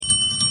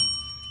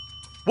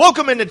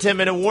Welcome into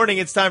 10-Minute Warning.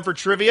 It's time for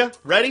trivia.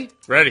 Ready?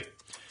 Ready.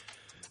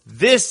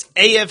 This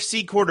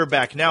AFC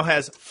quarterback now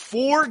has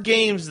 4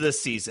 games this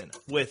season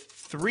with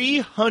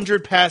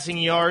 300 passing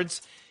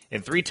yards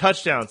and 3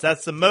 touchdowns.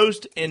 That's the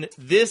most in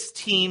this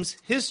team's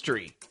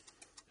history.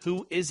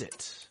 Who is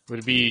it? Would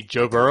it be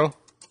Joe Burrow?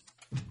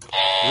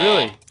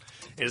 Really?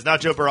 It is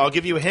not Joe Burrow. I'll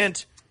give you a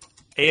hint.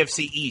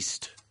 AFC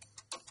East.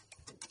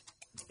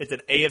 It's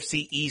an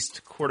AFC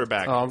East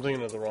quarterback. Oh, I'm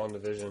thinking of the wrong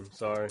division.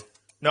 Sorry.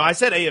 No, I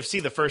said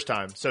AFC the first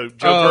time, so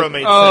Joe Burrow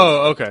made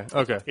sense.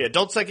 Okay. Yeah,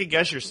 don't second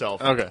guess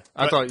yourself. Okay.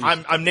 I thought you...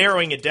 I'm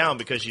narrowing it down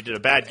because you did a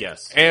bad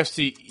guess.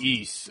 AFC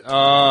East.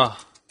 So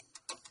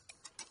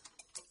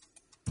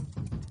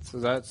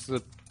that's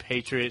the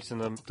Patriots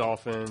and the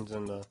Dolphins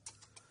and the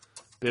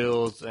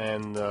Bills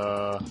and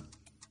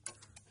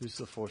who's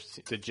the fourth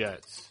team? The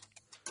Jets.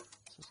 So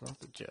it's not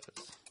the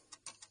Jets.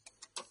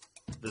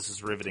 This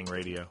is Riveting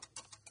Radio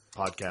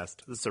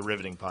podcast. This is a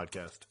riveting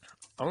podcast.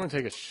 I'm going to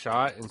take a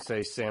shot and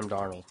say Sam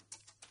Darnold.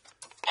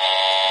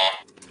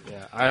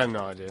 Yeah, I have no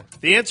idea.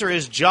 The answer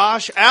is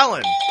Josh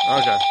Allen,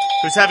 Okay.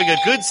 who's having a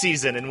good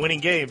season and winning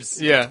games.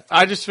 Yeah,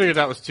 I just figured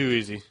that was too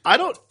easy. I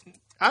don't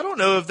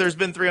know if there's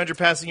been 300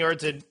 passing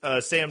yards in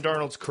Sam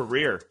Darnold's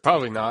career.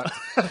 Probably not.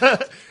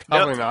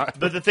 Probably not.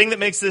 But the thing that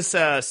makes this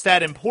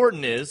stat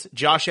important is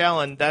Josh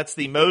Allen, that's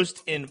the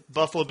most in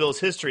Buffalo Bills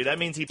history. That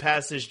means he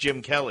passes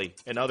Jim Kelly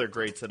and other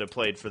greats that have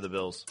played for the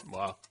Bills.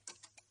 Wow.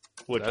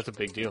 Which, That's a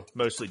big deal.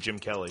 mostly Jim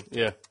Kelly.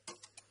 Yeah.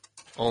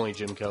 Only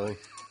Jim Kelly.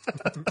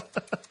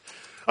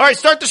 All right,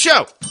 start the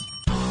show.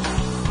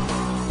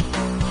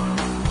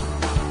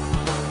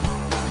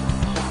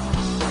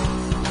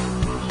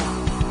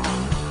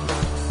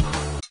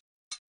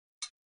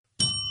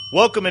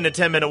 Welcome into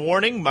 10-Minute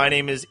Warning. My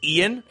name is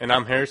Ian. And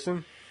I'm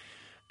Harrison.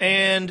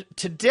 And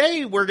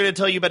today we're going to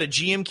tell you about a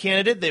GM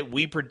candidate that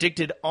we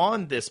predicted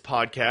on this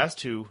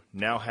podcast who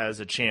now has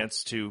a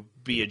chance to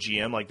be a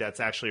GM. Like, that's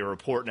actually a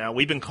report now.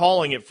 We've been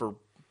calling it for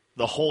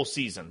the whole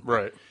season.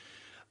 Right.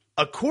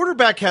 A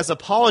quarterback has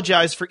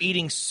apologized for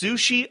eating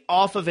sushi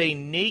off of a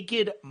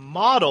naked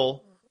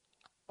model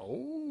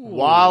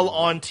while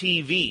on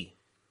TV.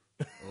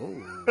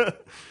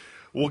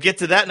 We'll get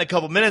to that in a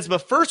couple minutes.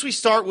 But first we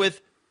start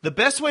with the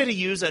best way to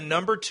use a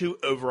number 2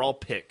 overall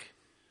pick.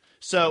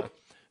 So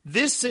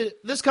this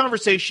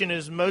conversation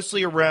is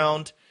mostly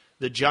around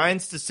the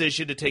Giants'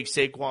 decision to take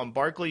Saquon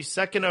Barkley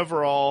 2nd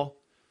overall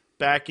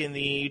back in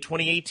the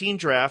 2018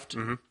 draft,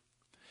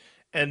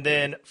 and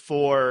then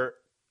for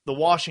the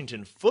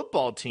Washington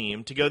football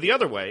team to go the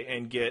other way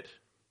and get,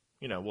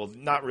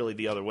 not really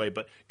the other way,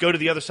 but go to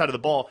the other side of the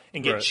ball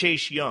and get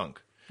Chase Young.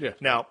 Yeah.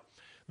 Now,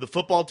 the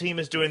football team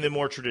is doing the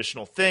more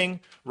traditional thing.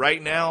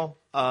 Right now,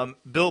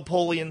 Bill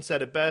Polian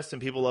said it best, and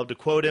people love to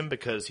quote him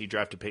because he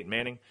drafted Peyton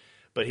Manning.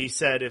 But he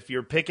said if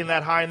you're picking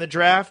that high in the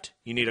draft,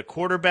 you need a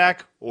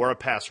quarterback or a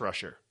pass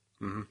rusher.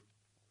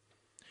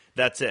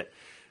 That's it.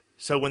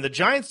 So when the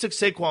Giants took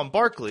Saquon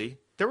Barkley,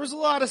 there was a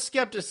lot of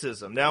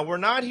skepticism. Now, we're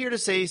not here to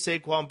say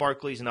Saquon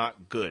Barkley's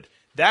not good.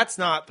 That's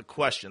not the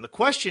question. The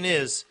question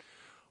is,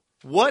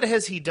 what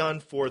has he done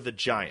for the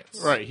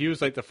Giants? Right. He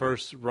was like the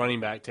first running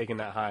back taken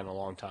that high in a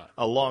long time.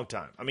 A long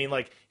time. I mean,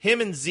 like,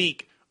 him and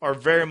Zeke are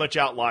very much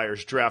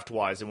outliers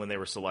draft-wise and when they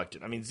were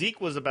selected. I mean,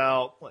 Zeke was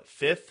about,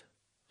 5th?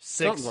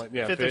 6th? Like,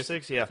 5th or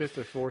 6th? Yeah. 5th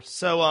or 4th.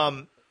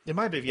 So, it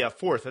might be,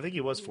 4th. I think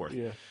he was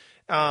 4th.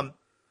 Yeah.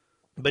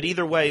 But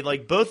either way,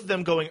 like, both of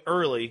them going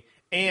early,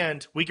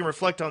 and we can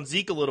reflect on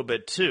Zeke a little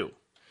bit too.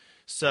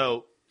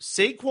 So,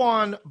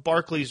 Saquon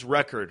Barkley's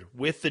record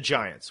with the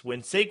Giants,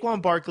 when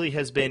Saquon Barkley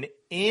has been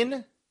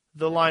in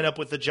the lineup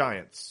with the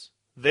Giants,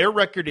 their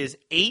record is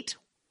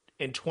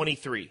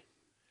 8-23.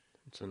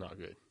 So not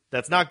good.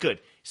 That's not good.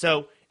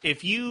 So,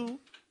 if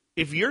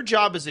your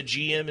job as a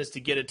GM is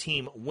to get a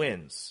team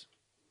wins,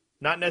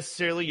 not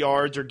necessarily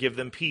yards or give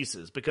them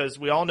pieces, because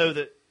we all know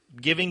that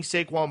giving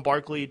Saquon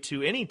Barkley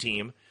to any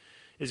team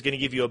is going to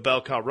give you a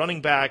bell cow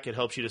running back. It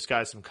helps you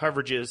disguise some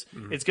coverages.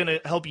 It's going to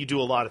help you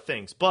do a lot of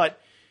things. But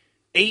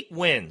 8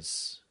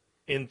 wins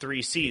in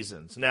 3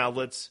 seasons. Now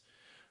let's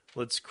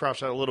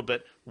cross out a little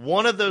bit.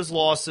 One of those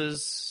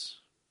losses,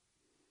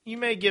 you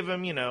may give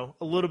him, a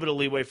little bit of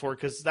leeway for,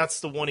 because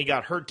that's the one he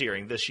got hurt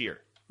during this year.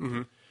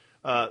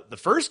 The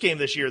first game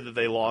this year that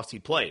they lost, he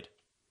played.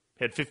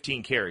 Had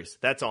 15 carries.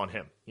 That's on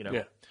him.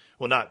 Yeah.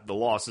 Well, not the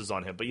loss is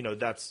on him, but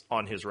that's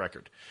on his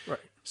record. Right.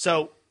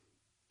 So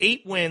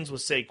 8 wins with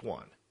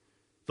Saquon.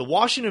 The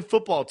Washington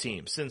football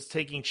team, since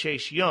taking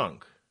Chase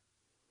Young,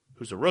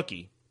 who's a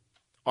rookie,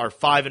 are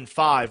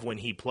 5-5 when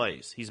he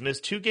plays. He's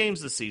missed 2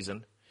 games this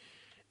season,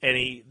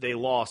 and they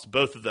lost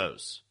both of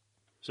those.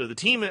 So the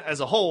team as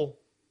a whole,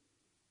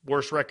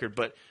 worst record.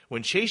 But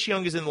when Chase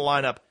Young is in the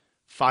lineup,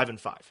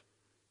 5-5.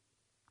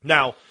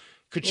 Now,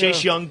 could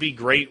Chase Young be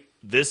great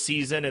this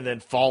season and then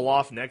fall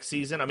off next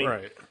season? I mean,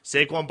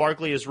 Saquon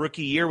Barkley, his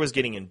rookie year, was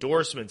getting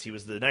endorsements. He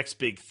was the next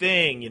big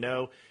thing,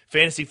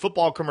 Fantasy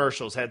football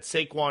commercials had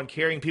Saquon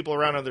carrying people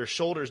around on their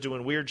shoulders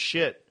doing weird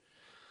shit.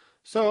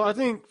 So I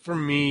think for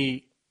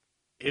me,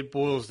 it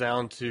boils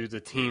down to the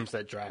teams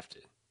that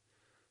drafted.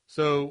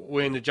 So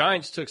when the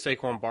Giants took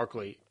Saquon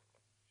Barkley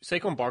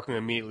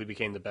immediately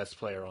became the best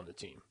player on the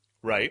team.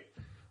 Right.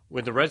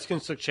 When the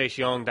Redskins took Chase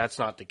Young, that's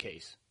not the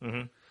case.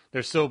 Mm-hmm.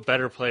 There's still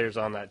better players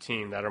on that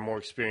team that are more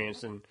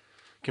experienced and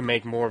can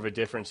make more of a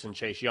difference than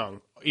Chase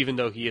Young, even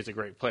though he is a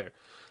great player.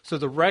 So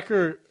the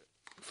record,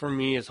 for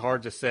me, is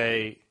hard to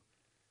say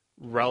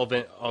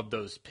relevant of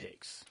those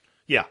picks.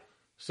 Yeah.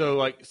 So,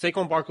 like,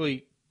 Saquon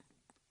Barkley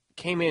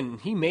came in,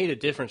 and he made a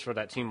difference for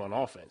that team on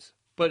offense.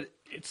 But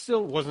it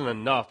still wasn't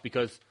enough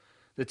because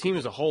the team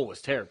as a whole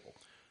was terrible.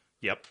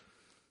 Yep.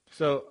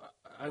 So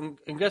I'm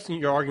guessing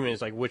your argument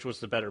is, like, which was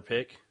the better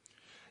pick?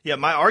 Yeah,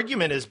 my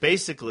argument is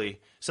basically,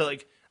 so,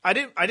 like, I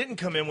didn't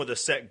come in with a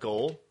set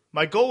goal.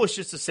 My goal was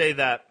just to say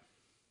that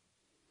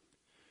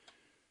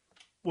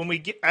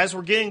as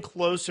we're getting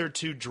closer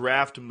to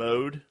draft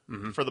mode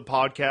for the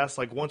podcast,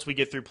 like once we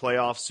get through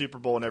playoffs, Super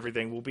Bowl and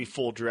everything, we'll be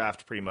full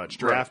draft pretty much.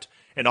 Draft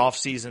and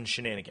off-season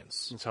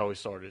shenanigans. That's how we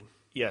started.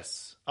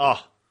 Yes.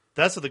 Oh,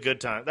 that's the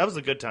good time. That was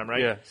a good time,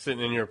 right? Yeah,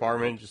 sitting in your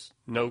apartment, just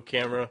no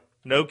camera.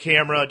 No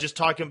camera, just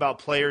talking about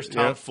players,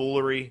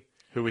 tomfoolery.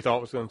 Who we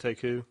thought was going to take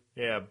who.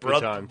 Yeah,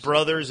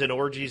 brothers and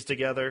orgies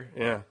together.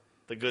 Yeah.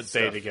 The good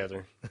Stay stuff.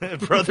 together.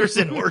 Brothers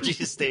and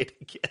orgies stay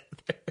together.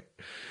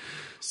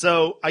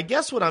 So I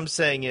guess what I'm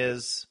saying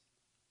is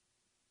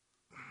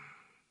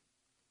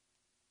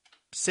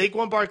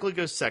Saquon Barkley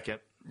goes second.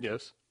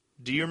 Yes.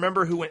 Do you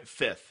remember who went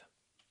fifth?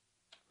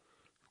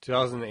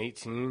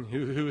 2018.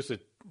 Who was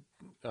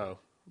the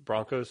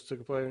Broncos took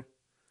a player?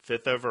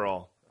 Fifth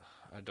overall.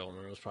 I don't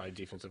remember. It was probably a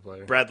defensive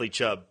player. Bradley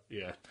Chubb.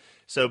 Yeah.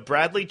 So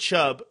Bradley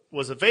Chubb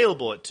was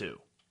available at 2.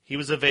 He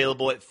was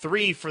available at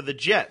 3 for the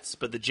Jets,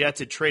 but the Jets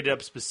had traded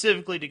up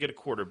specifically to get a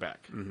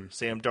quarterback,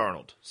 Sam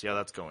Darnold. See how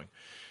that's going.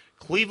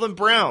 Cleveland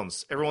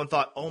Browns. Everyone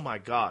thought, oh my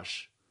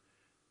gosh,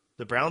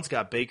 the Browns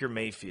got Baker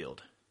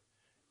Mayfield,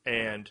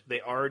 and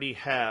they already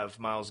have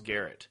Myles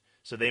Garrett.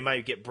 So they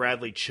might get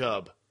Bradley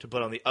Chubb to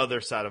put on the other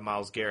side of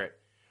Myles Garrett,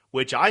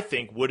 which I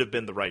think would have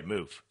been the right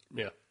move.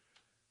 Yeah.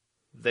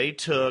 They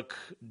took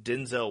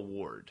Denzel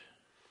Ward.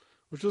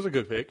 Which was a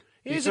good pick.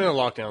 He's in a a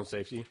lockdown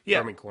safety.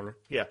 Yeah. Corner.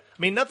 Yeah. I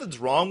mean, nothing's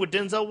wrong with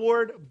Denzel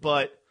Ward,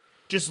 but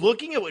just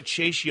looking at what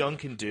Chase Young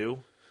can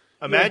do,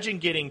 imagine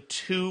getting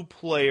 2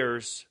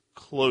 players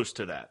close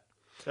to that.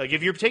 Like,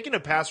 if you're taking a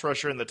pass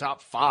rusher in the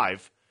top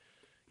 5,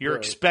 you're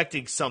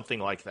expecting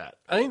something like that.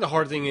 I think the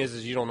hard thing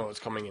is you don't know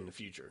what's coming in the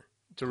future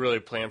to really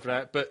plan for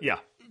that. But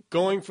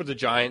going for the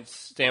Giants'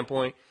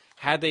 standpoint,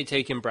 had they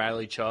taken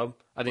Bradley Chubb,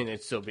 I think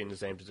they'd still be in the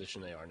same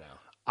position they are now.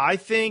 I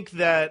think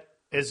that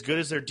as good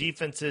as their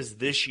defense is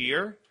this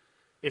year,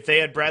 if they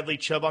had Bradley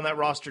Chubb on that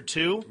roster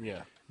too,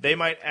 they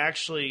might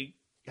actually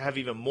have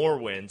even more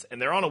wins,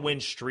 and they're on a win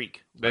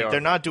streak.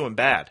 They're not doing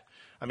bad.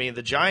 I mean,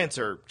 the Giants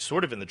are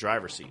sort of in the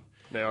driver's seat.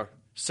 They are.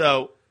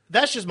 So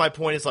that's just my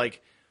point is,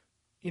 like,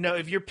 you know,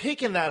 if you're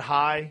picking that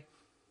high,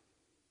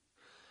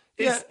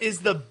 is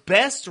the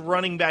best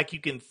running back you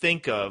can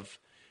think of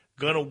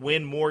going to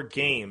win more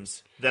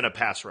games than a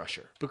pass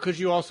rusher? Because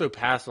you also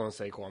pass on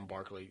Saquon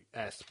Barkley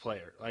as the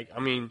player. Like,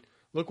 I mean,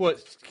 look what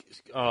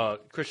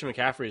Christian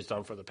McCaffrey has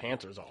done for the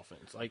Panthers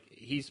offense. Like,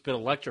 he's been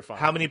electrifying.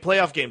 How many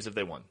playoff games have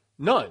they won?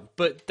 None.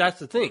 But that's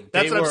the thing.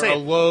 That's they what were I'm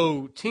saying. A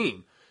low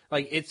team.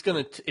 Like, it's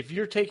going to – if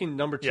you're taking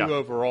number 2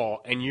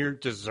 overall and you're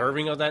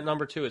deserving of that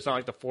number 2, it's not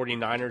like the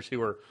 49ers who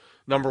were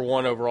number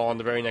 1 overall and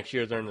the very next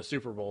year they're in the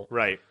Super Bowl.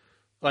 Right.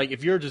 Like,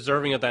 if you're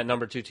deserving of that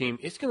number 2 team,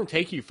 it's going to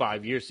take you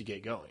 5 years to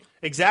get going.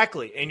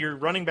 Exactly. And your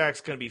running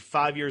back's going to be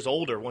 5 years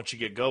older once you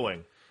get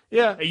going.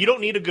 Yeah. And you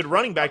don't need a good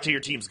running back till your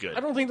team's good.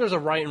 I don't think there's a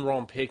right and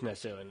wrong pick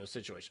necessarily in this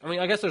situation. I mean,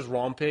 I guess there's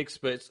wrong picks,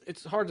 but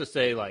it's hard to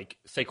say, like,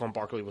 Saquon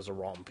Barkley was a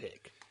wrong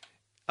pick.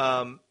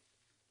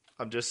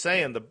 I'm just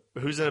saying,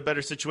 who's in a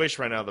better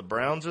situation right now, the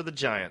Browns or the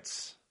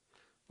Giants?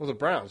 Well, the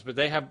Browns, but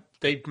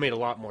they've made a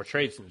lot more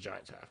trades than the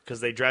Giants have.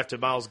 Because they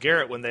drafted Myles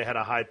Garrett when they had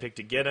a high pick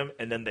to get him,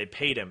 and then they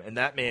paid him, and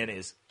that man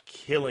is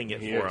killing it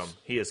for him.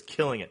 He is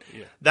killing it.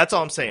 Yeah. That's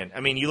all I'm saying.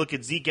 I mean, you look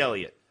at Zeke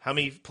Elliott. How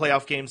many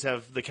playoff games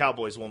have the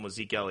Cowboys won with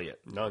Zeke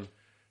Elliott? None.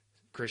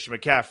 Christian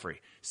McCaffrey,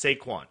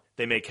 Saquon.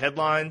 They make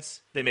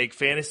headlines. They make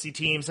fantasy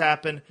teams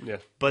happen. Yeah.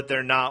 But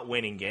they're not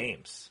winning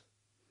games.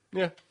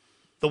 Yeah.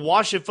 The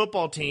Washington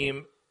football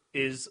team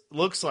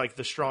looks like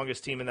the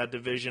strongest team in that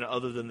division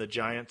other than the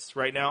Giants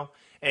right now.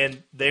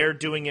 And they're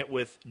doing it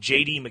with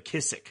J.D.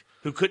 McKissick,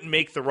 who couldn't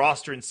make the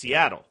roster in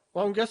Seattle.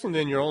 Well, I'm guessing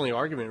then your only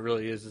argument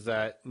really is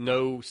that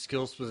no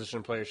skills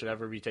position player should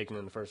ever be taken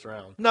in the first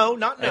round. No.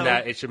 And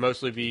that it should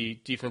mostly be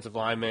defensive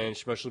linemen,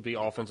 should mostly be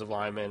offensive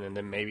linemen, and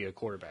then maybe a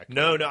quarterback.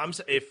 No.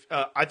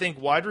 I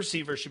think wide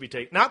receivers should be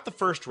taken, not the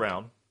first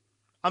round.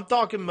 I'm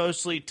talking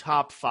mostly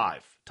top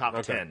 5,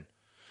 top 10.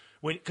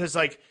 Because,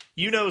 like,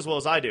 you know as well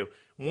as I do,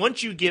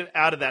 once you get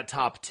out of that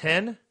top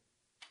 10,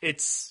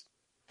 it's,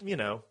 you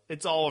know,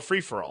 it's all a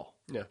free-for-all.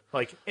 Yeah.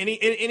 Like,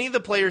 any of the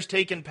players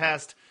taken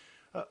past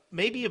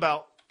maybe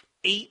about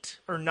 8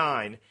 or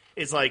 9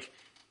 is like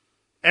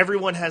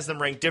everyone has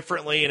them ranked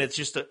differently, and it's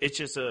just a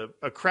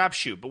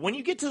crapshoot. But when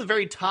you get to the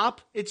very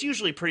top, it's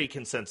usually pretty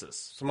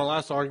consensus. So my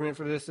last argument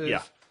for this is,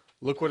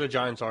 look where the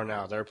Giants are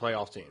now. They're a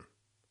playoff team.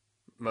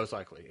 most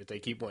likely, if they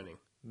keep winning.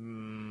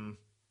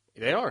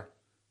 They are.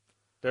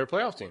 They're a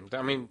playoff team.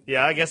 I mean,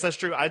 Yeah, I guess that's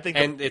true. I think.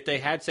 and if they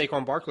had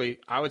Saquon Barkley,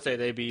 I would say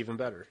they'd be even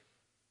better.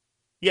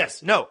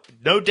 Yes, no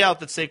doubt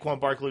that Saquon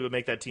Barkley would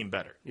make that team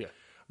better. Yeah.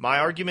 My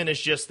argument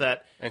is just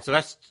that And so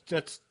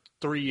that's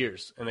 3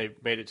 years, and they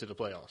made it to the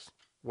playoffs.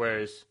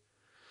 Whereas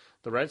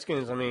the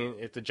Redskins, I mean,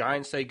 if the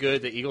Giants stay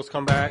good, the Eagles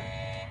come back.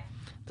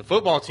 The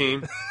football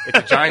team, if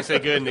the Giants stay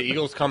good and the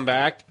Eagles come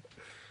back,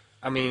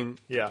 I mean,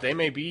 Yeah. they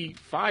may be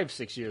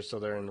 5-6 years till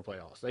they're in the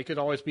playoffs. They could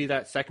always be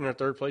that second or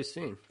third place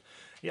team.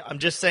 yeah, I'm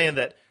just saying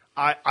that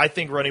I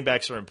think running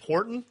backs are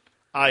important.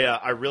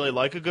 I really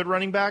like a good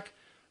running back.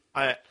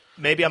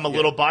 Maybe I'm a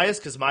little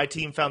biased because my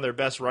team found their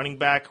best running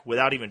back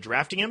without even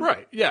drafting him.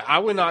 Right. Yeah, I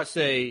would not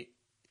say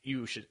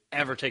you should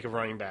ever take a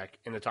running back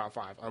in the top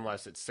 5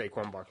 unless it's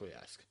Saquon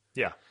Barkley-esque.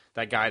 Yeah.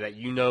 That guy that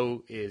you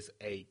know is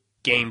a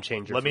game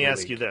changer. Let for me the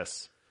ask league. you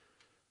this.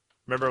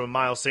 Remember when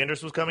Miles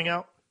Sanders was coming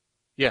out?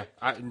 Yeah,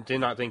 I did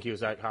not think he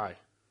was that high.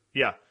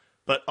 Yeah.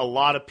 But a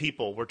lot of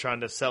people were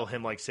trying to sell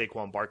him like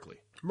Saquon Barkley.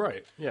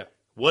 Right. Yeah.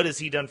 What has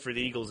he done for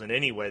the Eagles in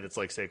any way that's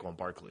like Saquon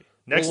Barkley?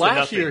 Next Well, to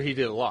last nothing. year he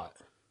did a lot.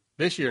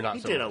 This year, not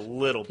He so did much. a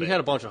little bit. He had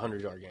a bunch of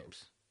 100-yard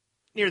games.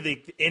 Near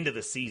the end of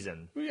the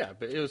season. Well, yeah,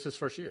 but it was his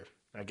first year.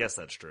 I guess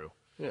that's true.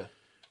 Yeah,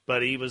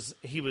 But he was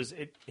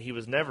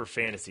never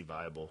fantasy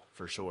viable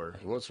for sure.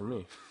 it was for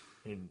me.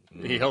 He-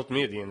 He helped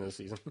me at the end of the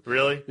season.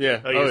 really?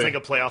 Yeah. Oh, he Oh, was yeah. like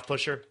a playoff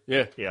pusher.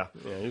 Yeah, Yeah.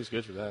 yeah, he was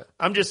good for that.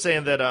 I'm just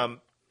saying that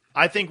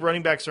I think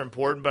running backs are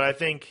important, but I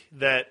think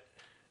that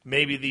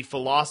maybe the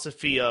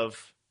philosophy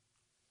of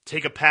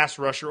take a pass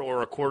rusher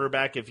or a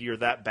quarterback if you're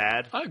that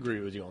bad, I agree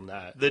with you on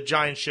that the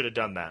Giants should have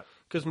done that.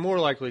 because more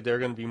likely they're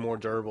going to be more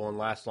durable and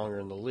last longer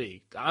in the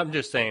league. I'm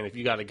just saying, if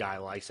you got a guy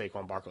like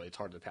Saquon Barkley, it's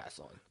hard to pass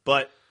on.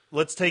 But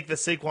let's take the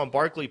Saquon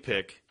Barkley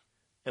pick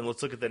and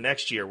let's look at the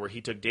next year where he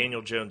took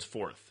Daniel Jones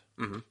 4th.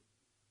 Mm-hmm.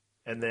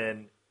 And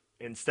then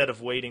instead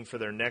of waiting for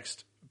their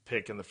next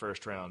pick in the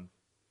first round,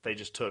 they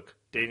just took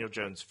Daniel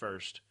Jones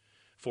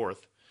 4th.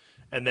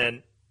 And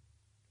then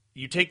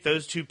you take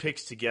those two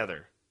picks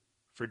together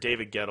for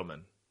David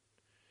Gettleman,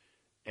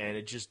 and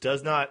it just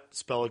does not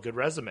spell a good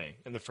resume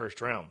in the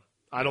first round.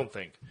 I don't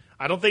think.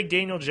 I don't think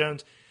Daniel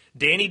Jones,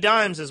 Danny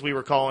Dimes, as we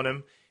were calling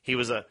him,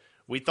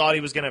 we thought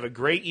he was going to have a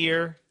great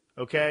year,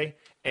 okay?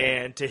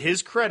 And to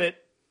his credit,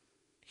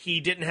 he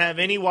didn't have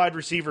any wide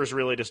receivers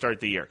really to start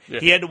the year. Yeah.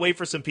 He had to wait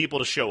for some people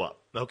to show up,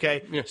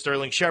 okay? Yeah.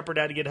 Sterling Shepard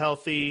had to get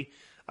healthy.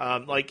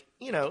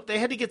 They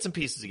had to get some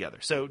pieces together.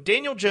 So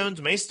Daniel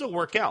Jones may still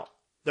work out.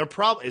 They're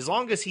as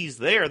long as he's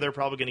there, they're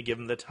probably going to give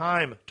him the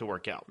time to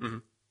work out. Mm-hmm.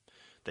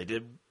 They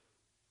did.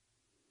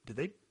 Did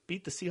they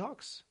beat the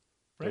Seahawks?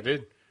 They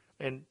did.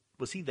 And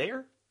was he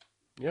there?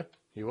 Yeah,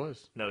 he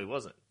was. No, he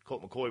wasn't.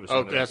 Colt McCoy was.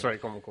 Oh, there. that's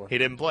right, Colt McCoy. He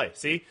didn't play.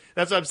 See,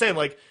 that's what I'm saying.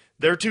 Like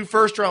their 2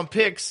 first-round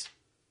picks,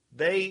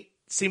 they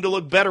seem to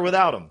look better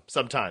without him.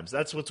 Sometimes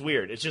that's what's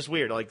weird. It's just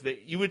weird. Like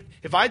you would,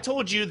 if I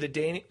told you that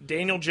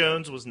Daniel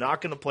Jones was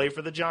not going to play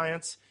for the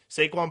Giants,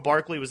 Saquon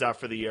Barkley was out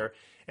for the year,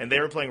 and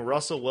they were playing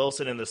Russell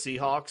Wilson and the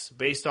Seahawks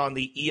based on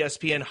the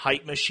ESPN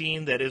hype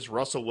machine that is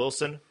Russell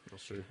Wilson.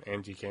 That's true.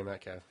 And DK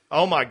Metcalf.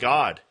 Oh my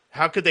God,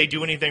 how could they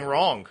do anything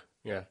wrong?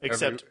 Yeah,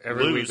 Except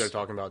every week lose. they're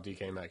talking about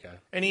DK Metcalf.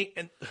 And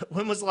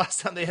when was the last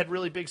time they had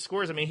really big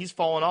scores? I mean, he's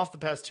fallen off the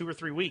past 2 or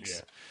 3 weeks.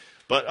 Yeah.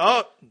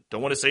 But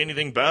don't want to say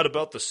anything bad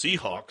about the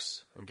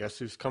Seahawks, And guess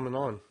who's coming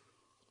on?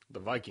 The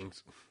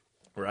Vikings.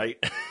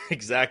 right?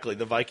 Exactly.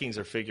 The Vikings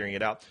are figuring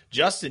it out.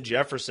 Justin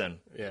Jefferson.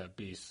 Yeah,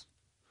 beast.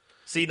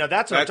 See, now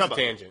that's what That's a I'm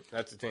talking about. tangent.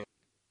 That's a tangent.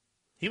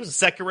 He was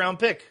a 2nd-round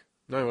pick.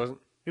 No, he wasn't.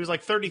 He was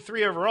like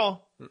 33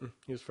 overall.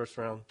 He was first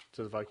round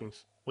to the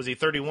Vikings. Was he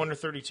 31 or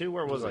 32?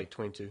 Where He was was he? like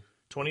 22.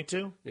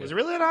 22? Yeah. Was it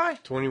really that high?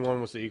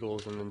 21 was the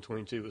Eagles, and then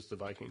 22 was the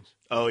Vikings.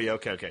 Oh, yeah,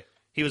 okay.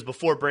 He was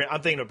before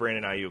I'm thinking of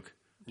Brandon Ayuk.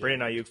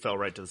 Brandon Ayuk fell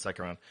right to the 2nd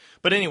round.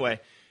 But anyway,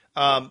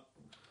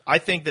 I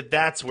think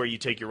that's where you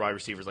take your wide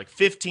receivers. Like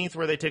 15th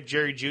where they took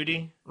Jerry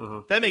Jeudy.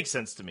 That makes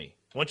sense to me.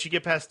 Once you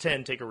get past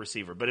 10, take a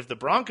receiver. But if the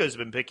Broncos have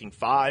been picking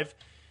 5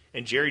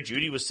 and Jerry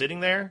Jeudy was sitting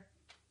there,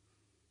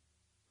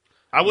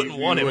 I wouldn't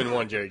want him. You wouldn't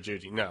want Jerry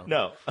Jeudy. No.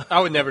 No. I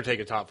would never take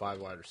a top 5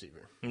 wide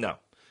receiver. No.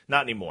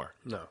 Not anymore.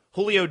 No.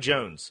 Julio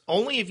Jones.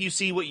 Only if you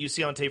see what you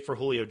see on tape for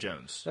Julio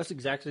Jones. That's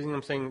exactly what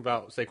I'm saying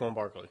about Saquon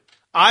Barkley.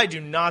 I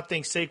do not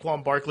think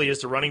Saquon Barkley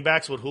is the running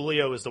backs what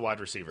Julio is the wide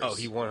receivers. Oh,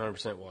 he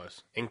 100%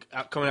 was.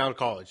 Coming out of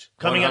college.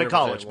 coming out of 100%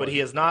 college, but was. he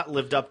has not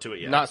lived up to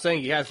it yet. Not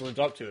saying he has lived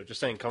up to it.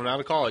 Just saying coming out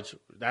of college,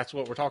 that's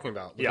what we're talking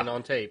about. Looking Yeah.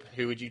 on tape,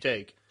 who would you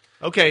take?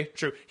 Okay,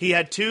 true. He's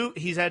had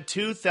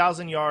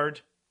 2,000-yard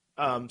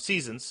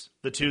seasons,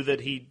 the 2 that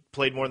he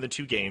played more than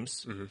 2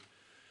 games. Mm-hmm.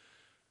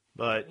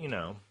 But,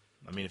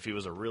 I mean, if he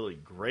was a really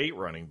great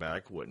running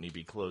back, wouldn't he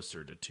be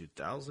closer to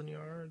 2,000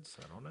 yards?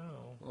 I don't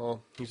know.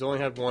 Well, he's only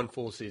had 1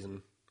 full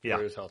season Yeah. where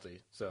he was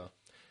healthy. So,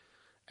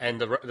 and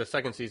the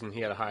second season,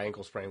 he had a high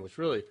ankle sprain, which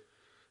really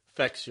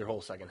affects your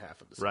whole second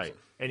half of the season. Right.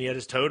 And yet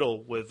his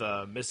total with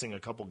missing a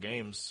couple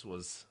games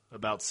was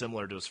about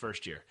similar to his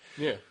first year.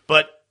 Yeah.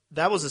 But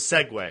that was a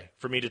segue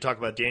for me to talk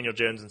about Daniel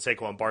Jones and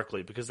Saquon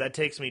Barkley because that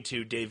takes me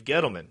to Dave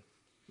Gettleman.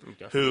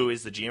 who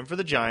is the GM for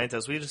the Giants,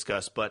 as we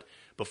discussed. But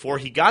before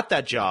he got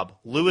that job,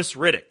 Louis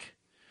Riddick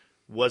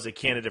was a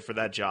candidate for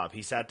that job.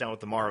 He sat down with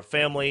the Mara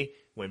family,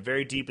 went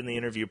very deep in the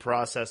interview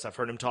process. I've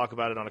heard him talk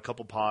about it on a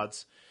couple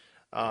pods.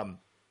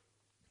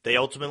 They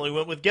ultimately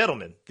went with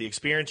Gettleman, the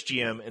experienced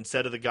GM,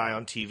 instead of the guy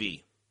on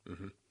TV.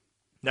 Mm-hmm.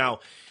 Now,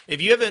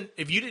 if you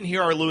didn't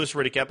hear our Louis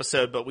Riddick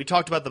episode, but we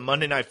talked about the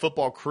Monday Night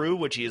Football crew,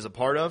 which he is a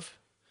part of,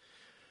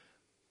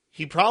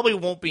 he probably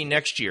won't be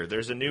next year.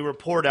 There's a new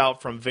report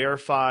out from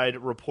verified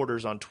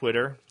reporters on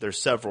Twitter.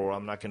 There's several.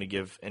 I'm not going to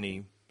give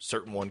any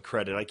certain one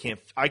credit.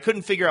 I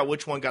couldn't figure out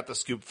which one got the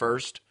scoop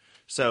first,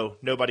 so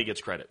nobody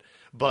gets credit.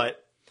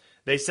 But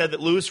they said that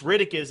Louis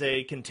Riddick is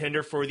a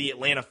contender for the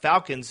Atlanta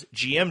Falcons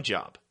GM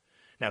job.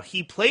 Now,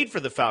 he played for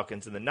the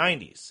Falcons in the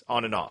 90s,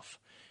 on and off.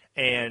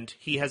 And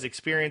he has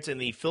experience in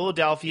the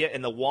Philadelphia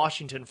and the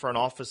Washington front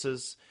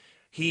offices.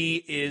 He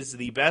is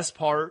the best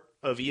part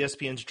of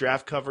ESPN's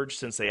draft coverage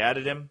since they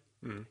added him.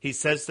 Mm. He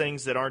says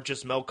things that aren't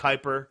just Mel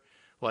Kiper,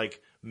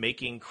 like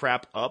making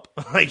crap up,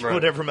 like right.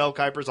 Whatever Mel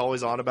Kiper's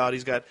always on about.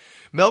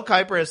 Mel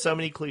Kiper has so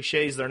many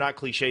cliches, they're not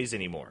cliches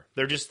anymore.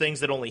 They're just things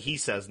that only he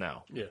says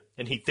now. Yeah.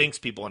 And he thinks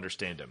people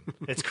understand him.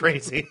 It's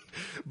crazy.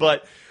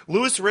 But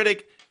Louis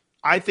Riddick,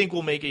 I think,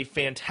 will make a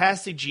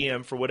fantastic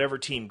GM for whatever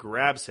team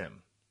grabs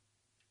him.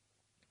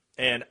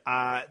 And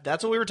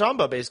that's what we were talking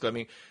about, basically. I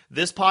mean,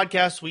 this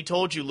podcast, we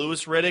told you,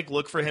 Louis Riddick,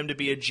 look for him to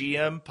be a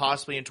GM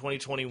possibly in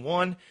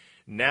 2021.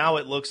 Now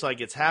it looks like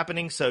it's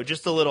happening. So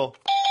just a little,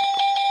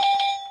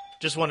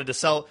 just wanted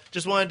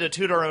to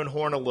toot our own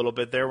horn a little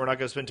bit there. We're not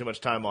going to spend too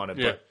much time on it.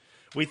 Yeah. But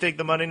we think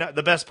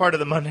the best part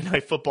of the Monday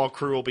Night Football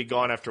crew will be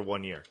gone after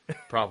 1 year.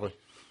 Probably.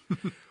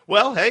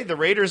 Well, hey, the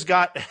Raiders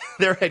got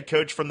their head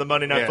coach from the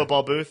Monday Night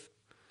Football booth.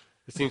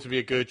 It seems to be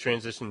a good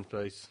transition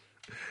place.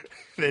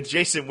 Then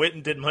Jason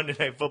Witten did Monday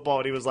Night Football,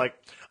 and he was like,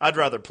 I'd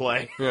rather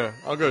play. Yeah,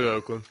 I'll go to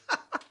Oakland.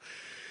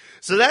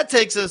 So that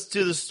takes us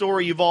to the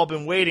story you've all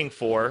been waiting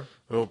for.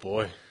 Oh,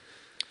 boy.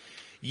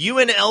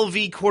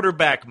 UNLV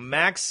quarterback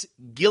Max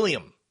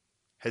Gilliam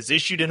has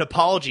issued an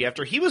apology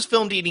after he was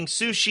filmed eating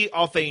sushi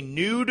off a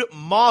nude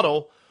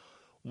model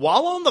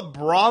while on the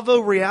Bravo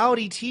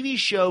reality TV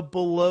show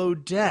Below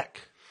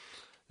Deck.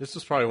 This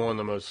is probably one of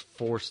the most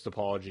forced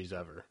apologies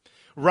ever.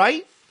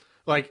 Right?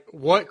 Like,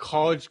 what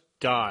college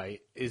guy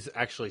is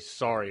actually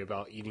sorry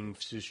about eating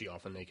sushi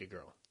off a naked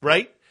girl?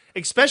 Right?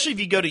 Especially if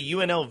you go to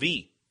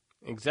UNLV.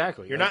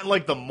 Exactly. You're not in,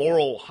 like, the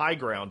moral high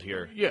ground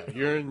here. Yeah,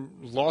 you're in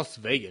Las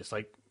Vegas.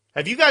 Like,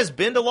 have you guys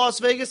been to Las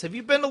Vegas? Have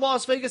you been to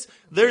Las Vegas?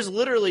 There's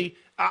literally,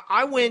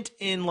 I went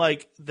in,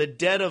 like, the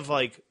dead of,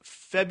 like,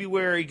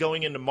 February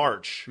going into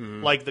March.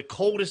 Mm-hmm. Like, the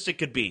coldest it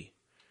could be.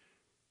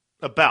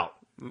 About.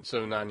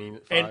 So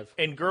 95.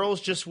 And girls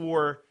just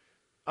wore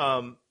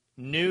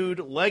nude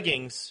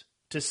leggings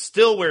to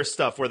still wear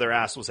stuff where their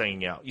ass was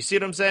hanging out. You see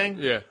what I'm saying?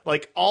 Yeah.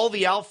 Like, all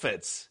the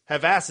outfits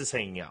have asses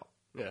hanging out.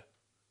 Yeah.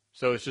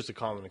 So it's just a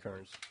common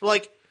occurrence.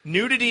 Like,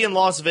 nudity in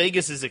Las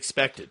Vegas is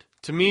expected.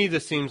 To me,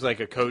 this seems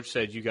like a coach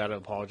said, you got to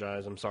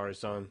apologize. I'm sorry,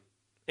 son.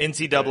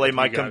 NCAA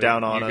might come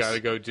down on us. You got to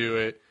go do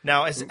it.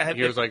 Now,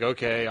 he was like,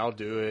 okay, I'll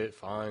do it.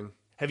 Fine.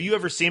 Have you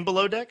ever seen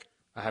Below Deck?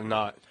 I have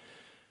not.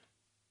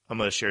 I'm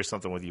going to share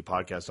something with you,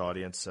 podcast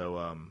audience.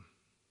 So,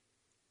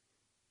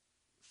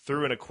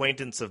 through an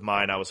acquaintance of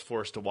mine, I was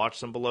forced to watch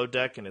some Below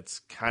Deck, and it's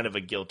kind of a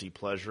guilty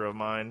pleasure of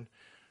mine.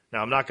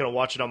 Now, I'm not going to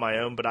watch it on my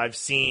own, but I've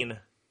seen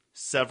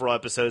several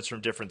episodes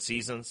from different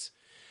seasons.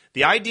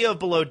 The idea of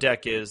Below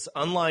Deck is,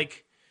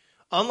 unlike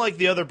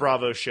the other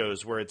Bravo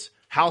shows where it's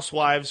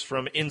housewives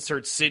from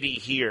insert city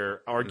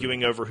here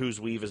arguing over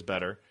whose weave is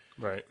better,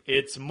 right?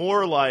 It's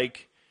more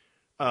like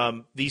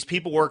these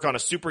people work on a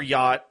super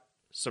yacht,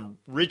 some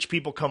rich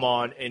people come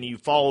on, and you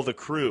follow the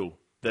crew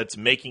that's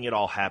making it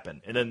all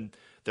happen. And then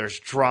there's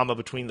drama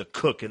between the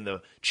cook and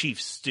the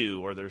chief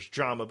stew, or there's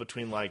drama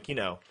between, like, you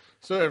know.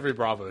 So every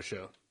Bravo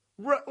show.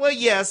 Well,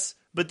 yes,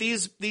 but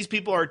these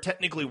people are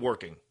technically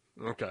working.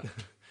 Okay.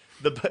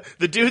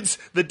 The dudes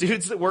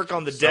that work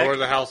on the deck. So are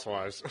the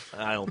housewives.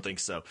 I don't think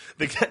so.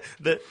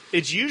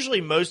 It's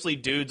usually mostly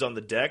dudes on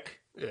the deck.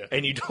 Yeah.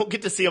 And you don't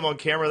get to see them on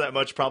camera that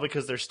much, probably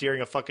because they're steering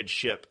a fucking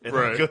ship and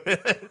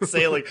right.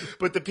 sailing.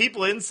 But the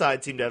people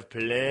inside seem to have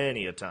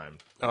plenty of time.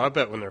 Oh, I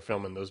bet when they're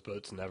filming, those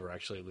boats never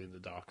actually leave the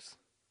docks.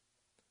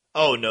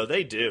 Oh, no,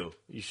 they do.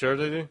 You sure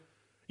they do?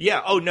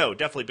 Yeah. Oh, no,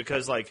 definitely.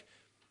 Because, like,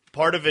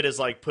 part of it is,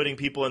 like, putting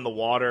people in the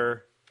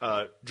water,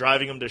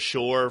 driving them to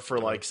shore for,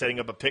 like, setting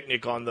up a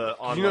picnic on the...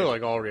 You know,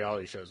 like, all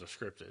reality shows are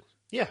scripted.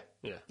 Yeah.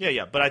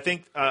 Yeah. But I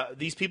think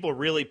these people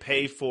really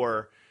pay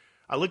for...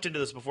 I looked into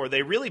this before.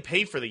 They really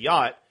pay for the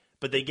yacht,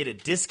 but they get a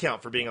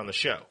discount for being on the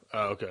show.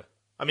 Oh, okay.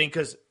 I mean,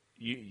 because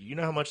you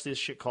know how much this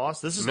shit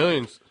costs? This is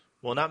millions.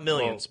 Well, not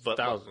millions, but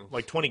thousands.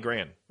 Like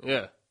 $20,000.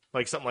 Yeah.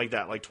 Like something like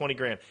that, like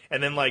 $20,000.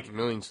 And then, like...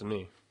 Millions to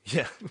me.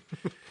 Yeah.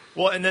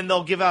 Well, and then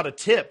they'll give out a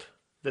tip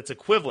that's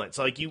equivalent.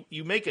 So, like,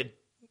 you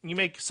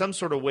make some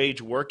sort of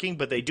wage working,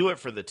 but they do it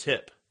for the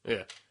tip.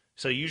 Yeah.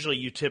 So usually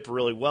you tip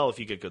really well if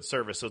you get good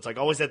service. So it's like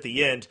always at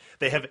the end,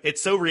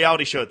 it's so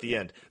reality show at the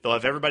end. They'll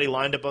have everybody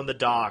lined up on the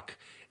dock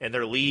and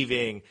they're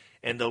leaving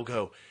and they'll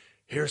go,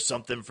 here's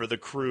something for the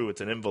crew.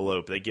 It's an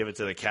envelope. They give it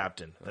to the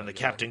captain. And the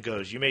captain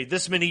goes, you made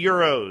this many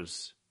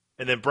euros.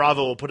 And then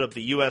Bravo will put up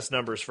the U.S.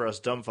 numbers for us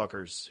dumb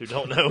fuckers who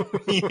don't know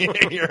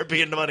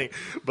European money.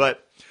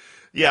 But,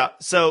 yeah,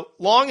 so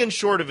long and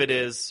short of it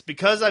is,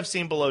 because I've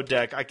seen Below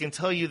Deck, I can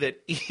tell you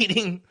that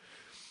eating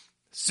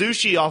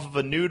sushi off of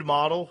a nude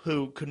model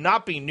who could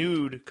not be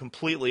nude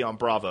completely on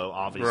Bravo,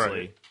 obviously.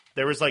 Right.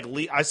 There was like,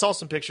 I saw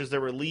some pictures, there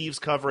were leaves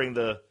covering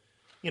the,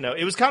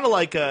 it was kind of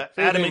like there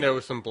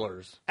was some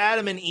blurs.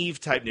 Adam and Eve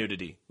type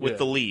nudity with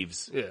the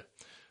leaves. Yeah.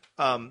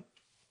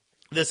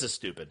 This is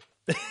stupid.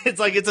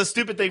 It's a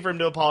stupid thing for him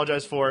to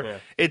apologize for. Yeah.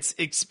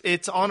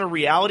 It's on a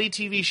reality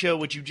TV show,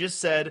 which you just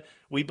said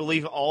we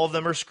believe all of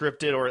them are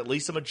scripted, or at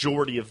least a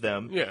majority of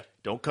them. Yeah.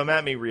 Don't come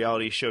at me,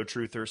 reality show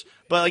truthers.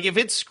 But like, if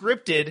it's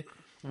scripted,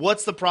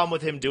 what's the problem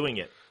with him doing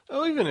it?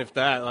 Oh, even if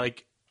that,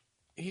 like,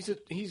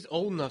 he's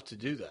old enough to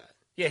do that.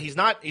 Yeah, he's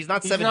not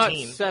 17.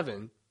 He's not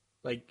 7,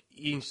 like,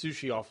 eating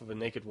sushi off of a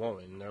naked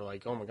woman. And they're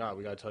like, oh, my God,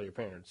 we got to tell your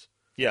parents.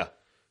 Yeah.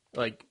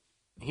 Like,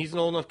 he's an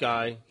old enough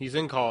guy. He's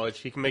in college.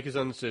 He can make his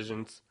own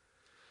decisions.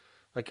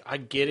 Like, I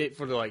get it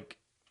for the, like,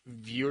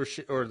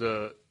 viewership or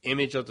the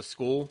image of the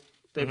school.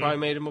 They probably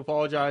made him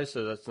apologize,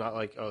 so that's not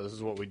like, oh, this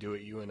is what we do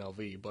at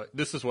UNLV. But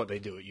this is what they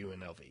do at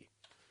UNLV.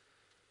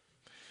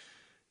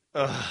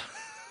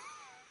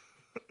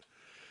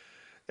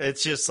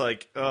 It's just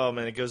like, oh,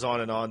 man, it goes on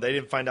and on. They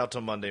didn't find out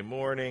till Monday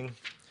morning.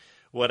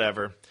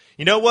 Whatever.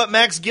 You know what,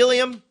 Max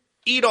Gilliam?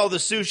 Eat all the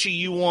sushi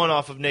you want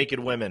off of naked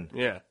women.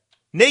 Yeah.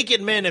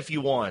 Naked men if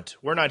you want.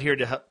 We're not here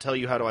to tell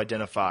you how to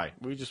identify.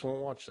 We just won't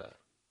watch that.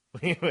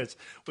 We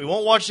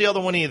won't watch the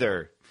other one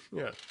either.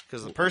 Yeah.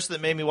 Because the person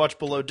that made me watch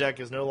Below Deck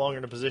is no longer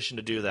in a position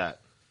to do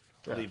that.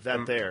 I'll leave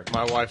that there.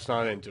 My wife's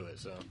not into it,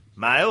 so.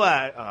 My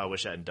wife. Oh, I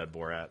wish I hadn't done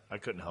Borat. I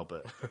couldn't help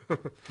it.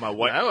 My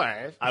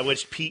wife. I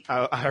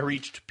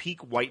reached peak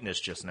whiteness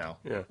just now.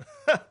 Yeah.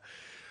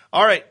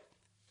 All right.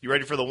 You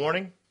ready for the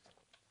warning?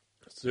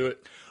 Let's do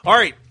it. All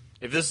right.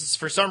 If this is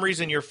for some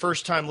reason your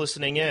first time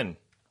listening in,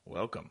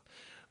 welcome.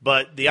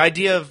 But the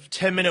idea of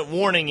 10-minute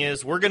warning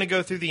is we're going to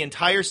go through the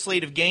entire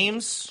slate of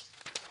games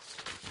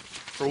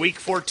for Week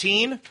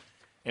 14,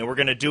 and we're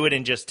going to do it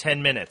in just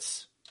 10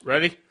 minutes.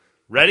 Ready?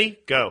 Ready?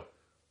 Go.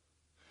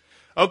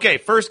 Okay,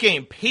 first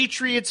game,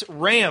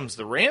 Patriots-Rams.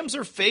 The Rams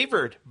are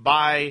favored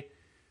by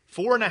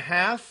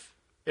 4.5.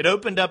 It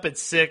opened up at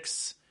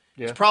 6.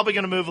 Yeah. It's probably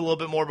going to move a little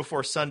bit more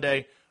before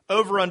Sunday.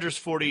 Over-under's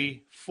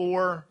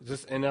 44. Is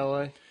this in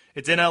LA?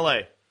 It's in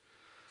LA.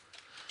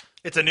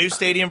 It's a new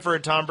stadium for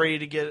Tom Brady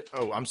to get.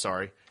 Oh, I'm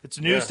sorry. It's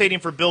a new stadium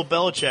for Bill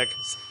Belichick.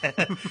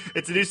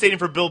 It's a new stadium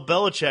for Bill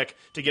Belichick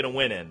to get a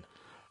win in.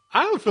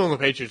 I have a feeling the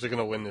Patriots are going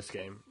to win this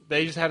game.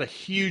 They just had a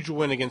huge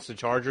win against the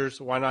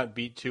Chargers. Why not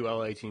beat 2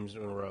 LA teams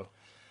in a row?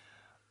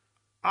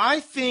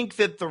 I think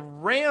that the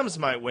Rams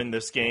might win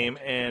this game,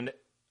 and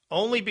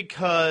only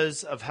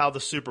because of how the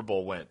Super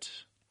Bowl went.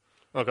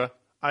 Okay.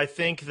 I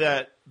think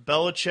that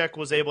Belichick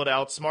was able to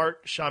outsmart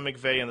Sean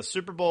McVay in the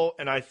Super Bowl,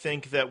 and I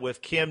think that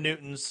with Cam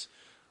Newton's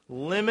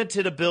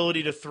limited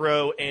ability to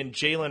throw and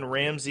Jalen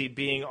Ramsey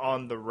being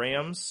on the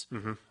Rams,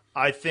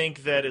 I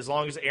think that as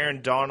long as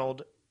Aaron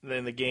Donald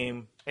in the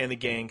game and the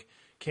gang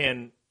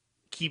can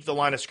keep the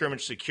line of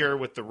scrimmage secure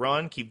with the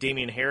run, keep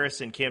Damian Harris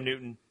and Cam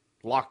Newton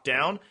locked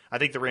down, I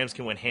think the Rams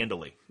can win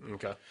handily.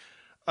 Okay.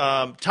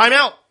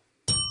 Timeout.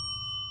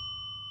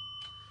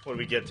 What do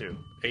we get to?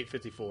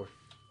 8:54.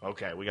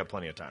 Okay, we got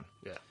plenty of time.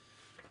 Yeah.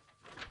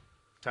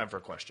 Time for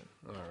a question.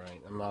 All right.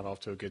 I'm not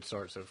off to a good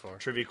start so far.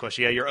 Trivia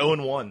question. Yeah, you're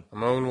 0-1. I'm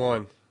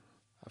 0-1.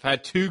 I've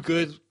had 2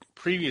 good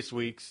previous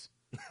weeks,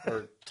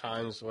 or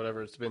times,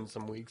 whatever. It's been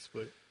some weeks,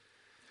 but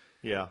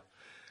Yeah.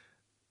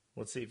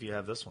 Let's see if you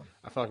have this one.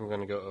 I feel like I'm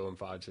going to go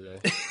 0-5 today.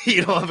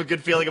 You don't have a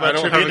good feeling I about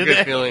don't trivia have a today?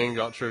 good feeling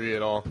about trivia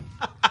at all.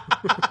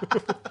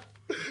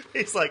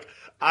 He's like,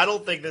 I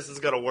don't think this is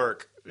going to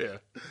work. Yeah.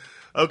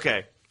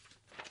 Okay.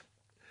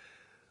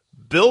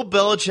 Bill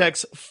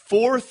Belichick's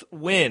 4th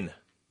win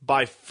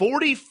by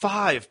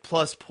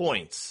 45-plus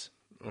points,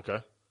 Okay.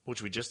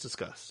 which we just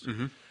discussed,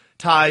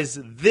 ties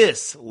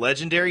this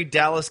legendary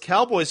Dallas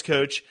Cowboys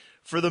coach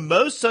for the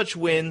most such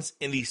wins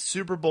in the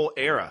Super Bowl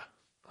era.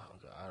 Oh,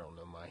 God. I don't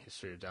know my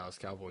history of Dallas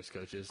Cowboys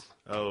coaches.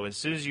 Oh, as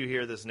soon as you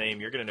hear this name,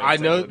 you're going to know I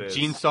exactly know what it is.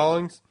 Gene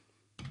Stallings.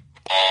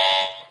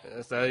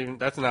 That's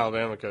an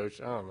Alabama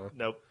coach. I don't know.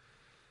 Nope.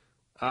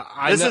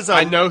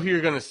 I know who you're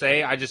going to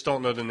say. I just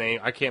don't know the name.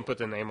 I can't put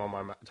the name on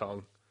my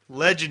tongue.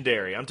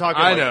 Legendary. I'm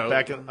talking I like know.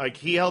 back in, like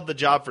he held the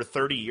job for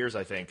 30 years,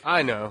 I think.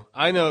 I know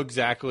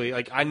exactly.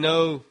 Like, I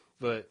know,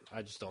 but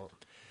I just don't.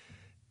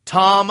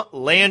 Tom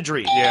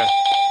Landry. Yeah.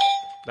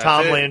 That's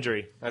Tom it.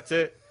 Landry. That's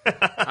it.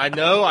 I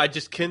know. I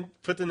just can't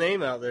put the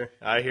name out there.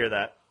 I hear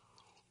that.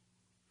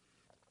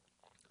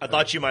 I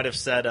thought you might have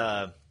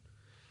said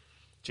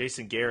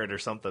Jason Garrett or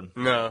something.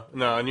 No.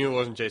 I knew it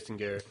wasn't Jason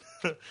Garrett.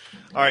 All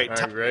right. All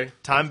right, ready?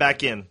 Time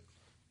back in.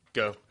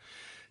 Go.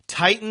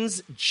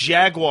 Titans,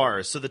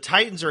 Jaguars. So the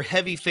Titans are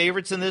heavy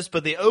favorites in this,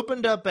 but they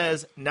opened up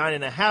as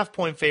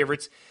 9.5-point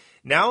favorites.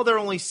 Now they're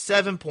only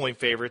 7-point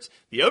favorites.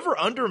 The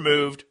over-under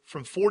moved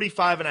from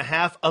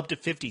 45.5 up to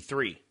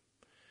 53.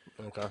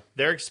 Okay.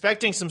 They're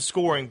expecting some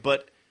scoring,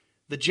 but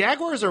the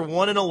Jaguars are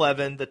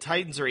 1-11. The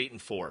Titans are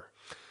 8-4.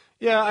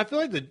 Yeah, I feel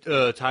like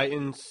the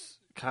Titans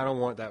kind of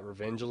want that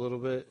revenge a little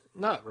bit.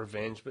 Not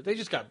revenge, but they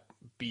just got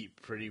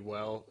beat pretty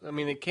well. I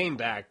mean, they came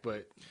back,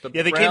 but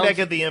They came back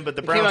at the end, but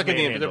the Browns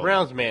manhandled them.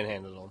 Browns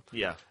manhandled them.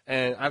 Yeah.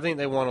 And I think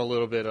they want a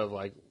little bit of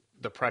like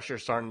the pressure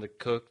starting to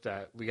cook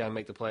that we got to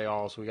make the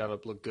playoffs. We got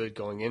to look good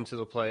going into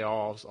the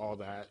playoffs, all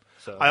that.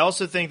 So I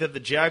also think that the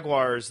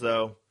Jaguars,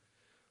 though,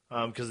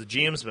 because the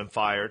GM's been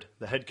fired,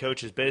 the head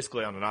coach is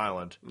basically on an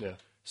island. yeah.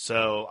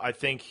 So I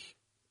think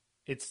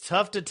it's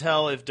tough to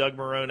tell if Doug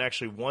Marrone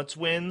actually wants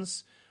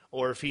wins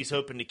or if he's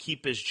hoping to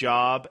keep his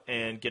job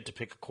and get to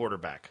pick a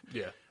quarterback.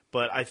 Yeah.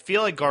 But I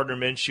feel like Gardner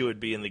Minshew would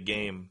be in the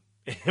game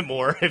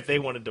more if they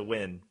wanted to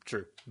win.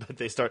 True. But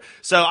they start.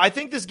 So I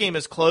think this game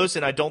is close,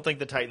 and I don't think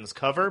the Titans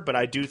cover, but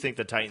I do think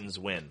the Titans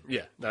win.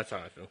 Yeah, that's how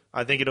I feel.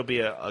 I think it'll be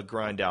a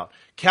grind out.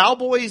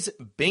 Cowboys,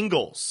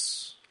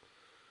 Bengals.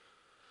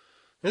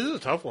 This is a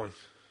tough one.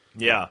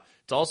 Yeah.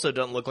 It also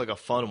doesn't look like a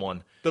fun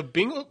one.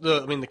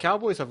 The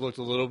Cowboys have looked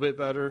a little bit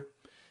better.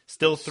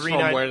 Still From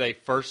 3-9. where they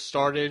first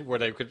started, where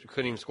they couldn't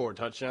even score a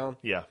touchdown.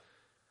 Yeah.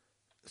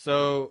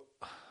 So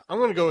I'm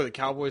going to go with the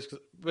Cowboys,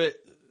 but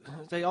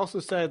they also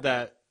said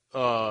that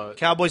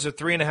Cowboys are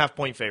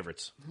 3.5-point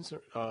favorites.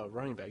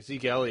 running back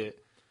Zeke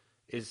Elliott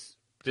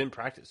didn't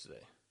practice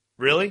today,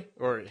 Really?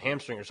 or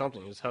hamstring or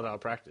something. He was held out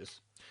of practice.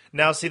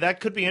 Now, see, that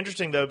could be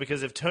interesting, though,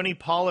 because if Tony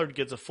Pollard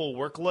gets a full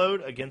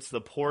workload against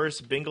the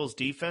porous Bengals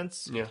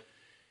defense, Yeah,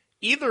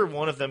 either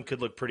one of them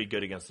could look pretty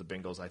good against the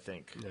Bengals, I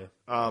think. yeah.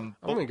 I'm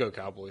going to go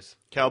Cowboys.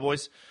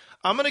 Cowboys.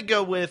 I'm going to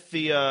go with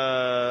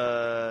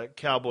the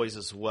Cowboys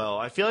as well.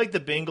 I feel like the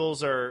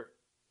Bengals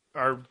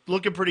are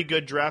looking pretty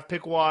good draft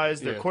pick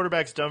wise. Their Yeah.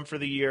 quarterback's done for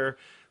the year.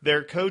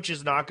 Their coach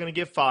is not going to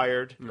get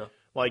fired. No.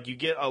 Like, you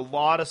get a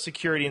lot of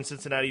security in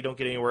Cincinnati you don't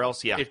get anywhere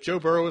else. Yeah. If Joe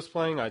Burrow was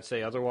playing, I'd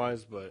say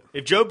otherwise, but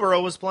If Joe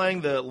Burrow was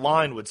playing, the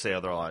line would say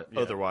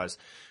otherwise.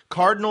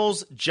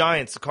 Cardinals,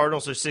 Giants. The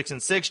Cardinals are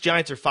 6-6.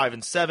 Giants are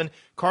 5-7.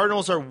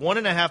 Cardinals are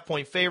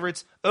 1.5-point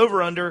favorites.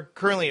 Over under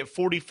currently at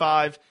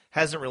 45.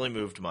 Hasn't really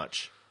moved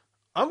much.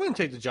 I'm going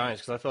to take the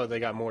Giants because I feel like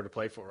they got more to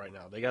play for right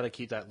now. They got to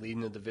keep that lead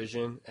in the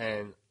division,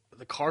 and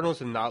the Cardinals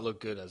have not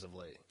looked good as of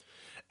late.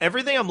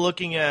 Everything I'm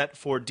looking at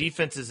for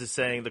defenses is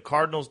saying the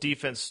Cardinals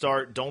defense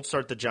don't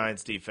start the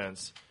Giants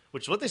defense,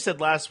 which is what they said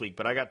last week,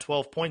 but I got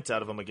 12 points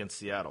out of them against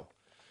Seattle.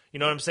 You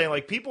know what I'm saying?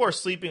 Like, people are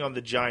sleeping on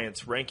the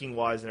Giants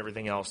ranking-wise and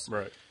everything else.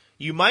 Right.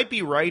 You might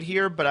be right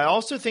here, but I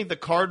also think the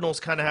Cardinals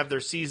kind of have their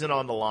season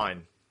on the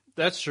line.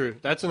 That's true.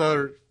 That's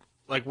another,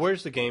 like,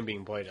 where's the game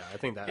being played at? I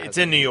think that It's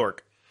in New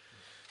York.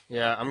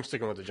 Yeah, I'm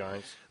sticking with the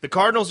Giants. The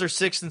Cardinals are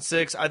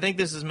 6-6. I think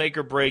this is make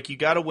or break. You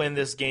got to win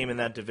this game in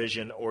that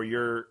division, or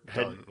you're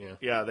Done,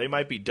 yeah. They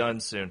might be done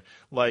soon.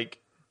 Like,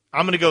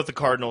 I'm going to go with the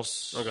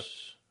Cardinals, Okay.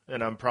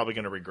 and I'm probably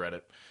going to regret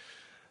it.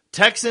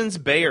 Texans,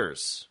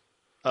 Bears.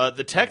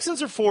 The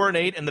Texans are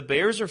 4-8, and the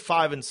Bears are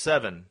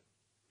 5-7.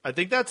 I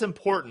think that's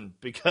important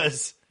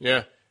because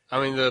Yeah.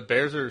 I mean, the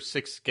Bears are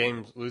 6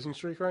 games losing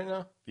streak right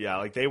now.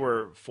 like they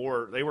were a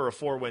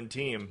 4-win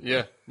team.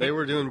 Yeah. They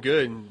were doing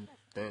good, and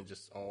then it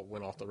just all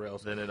went off the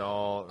rails. Then it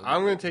all.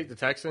 I'm going to take the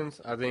Texans.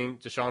 I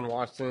think Deshaun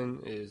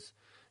Watson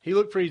he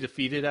looked pretty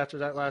defeated after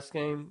that last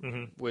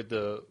game with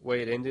the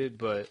way it ended,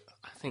 but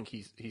I think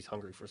he's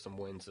hungry for some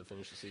wins to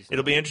finish the season.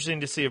 It'll be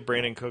interesting to see if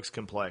Brandon Cooks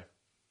can play.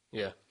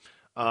 Yeah.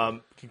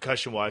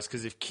 Concussion wise,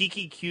 because if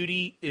Kiki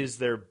Cutie is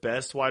their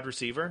best wide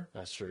receiver,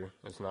 That's true.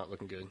 It's not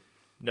looking good.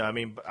 no, I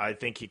mean, I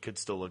think he could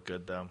still look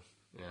good though.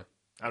 Yeah.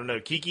 I don't know.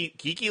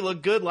 Kiki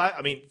looked good.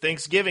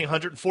 Thanksgiving,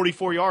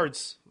 144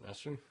 yards. That's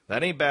true.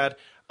 That ain't bad.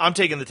 I'm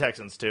taking the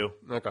Texans too.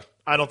 Okay.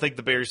 I don't think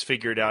the Bears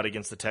figure it out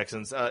against the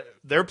Texans.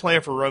 They're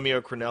playing for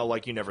Romeo Crennel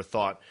like you never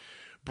thought.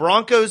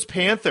 Broncos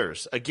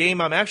Panthers, a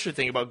game I'm actually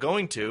thinking about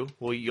going to.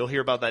 Well, you'll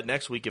hear about that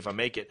next week if I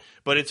make it.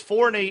 But it's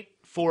 4-8,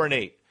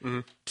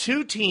 4-8.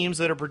 Two teams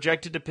that are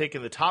projected to pick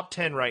in the top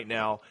 10 right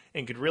now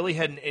and could really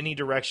head in any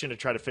direction to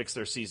try to fix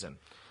their season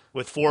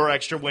with 4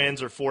 extra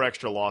wins or 4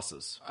 extra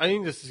losses. I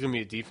think this is going to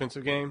be a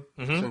defensive game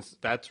since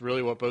that's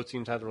really what both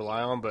teams had to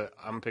rely on, but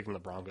I'm picking the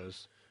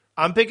Broncos.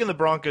 I'm picking the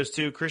Broncos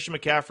too. Christian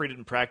McCaffrey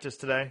didn't practice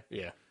today.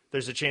 Yeah.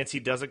 There's a chance he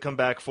doesn't come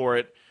back for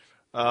it.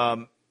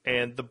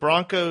 And the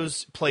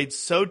Broncos played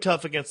so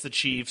tough against the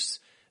Chiefs,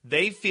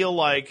 they feel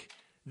like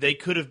they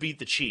could have beat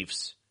the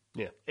Chiefs.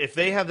 Yeah. If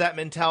they have that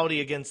mentality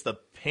against the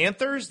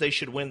Panthers, they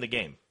should win the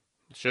game.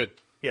 Should.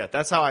 Yeah,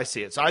 that's how I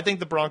see it. So I think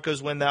the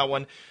Broncos win that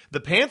one. The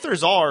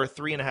Panthers are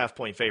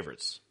 3.5-point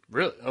favorites.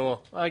 Really?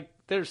 Oh, well,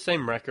 they're the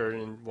same record,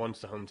 and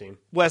one's the home team.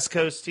 West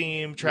Coast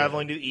team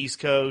traveling to the East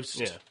Coast.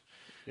 Yeah.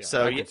 Yeah,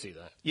 So I can see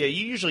that. Yeah,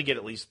 you usually get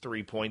at least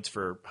 3 points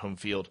for home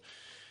field.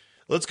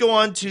 Let's go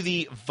on to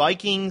the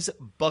Vikings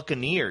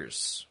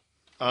Buccaneers.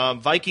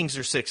 Vikings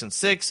are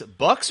 6-6.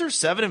 Bucks are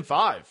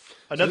 7-5.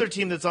 Another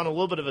team that's on a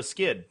little bit of a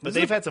skid, but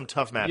they've had some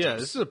tough matchups. Yeah,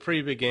 this is a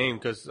pretty big game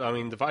because, I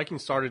mean, the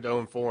Vikings started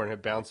 0-4 and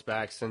have bounced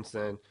back since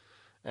then.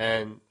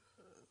 And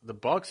the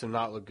Bucks have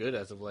not looked good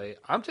as of late.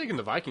 I'm taking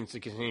the Vikings to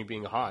continue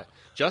being hot.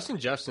 Justin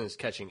Jefferson is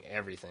catching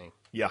everything.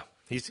 Yeah.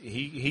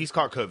 He's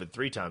caught COVID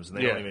 3 times, and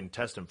they don't even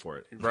test him for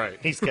it. Right.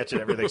 He's catching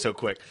everything so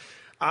quick.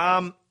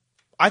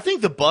 I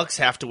think the Bucks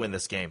have to win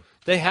this game.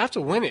 They have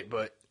to win it,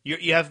 but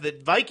You have the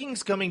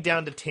Vikings coming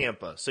down to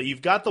Tampa, so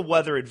you've got the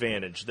weather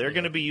advantage. They're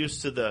going to be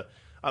used to the.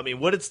 I mean,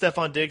 what did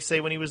Stephon Diggs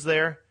say when he was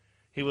there?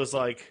 He's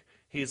like,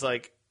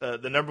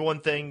 the number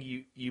one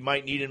thing you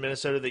might need in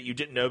Minnesota that you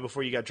didn't know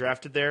before you got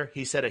drafted there.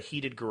 He said a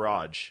heated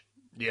garage.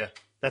 yeah.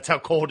 That's how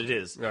cold it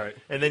is. Right.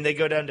 And then they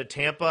go down to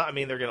Tampa. I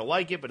mean, they're going to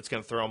like it, but it's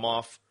going to throw them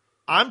off.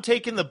 I'm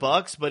taking the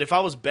Bucks, but if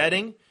I was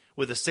betting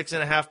with a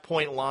 6.5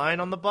 point line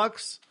on the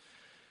Bucks,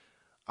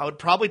 I would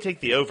probably take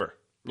the over.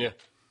 Yeah.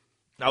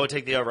 I would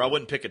take the over. I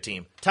wouldn't pick a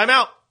team.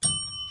 Timeout.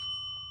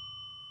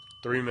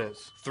 3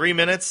 minutes. 3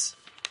 minutes.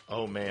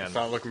 Oh, man. It's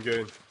not looking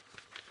good.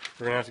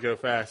 We're going to have to go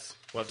fast.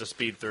 We'll have to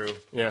speed through.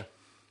 Yeah.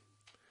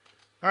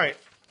 All right.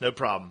 No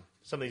problem.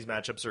 Some of these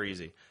matchups are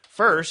easy.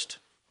 First,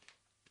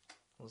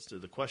 let's do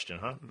the question,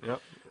 huh?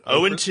 Yep.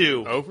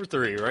 0-2. 0 for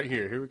 3 right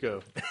here. Here we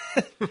go.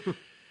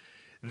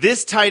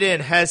 This tight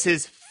end has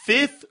his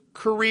 5th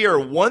career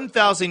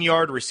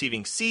 1,000-yard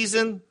receiving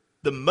season,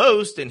 the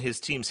most in his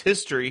team's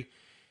history,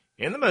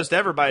 and the most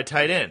ever by a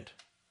tight end.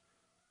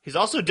 He's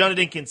also done it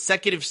in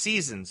consecutive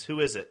seasons. Who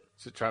is it?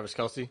 Is it Travis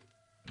Kelce?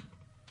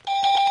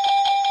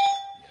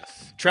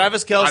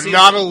 Travis Kelce. I'm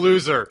not a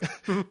loser.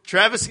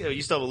 Travis,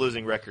 you still have a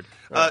losing record.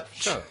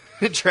 Shut up.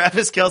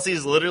 Travis Kelce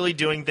is literally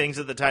doing things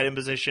at the tight end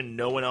position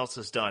no one else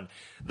has done.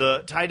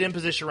 The tight end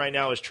position right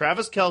now is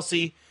Travis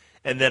Kelce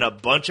and then a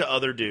bunch of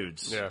other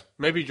dudes. Yeah.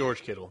 Maybe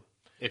George Kittle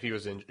if he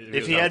was injured.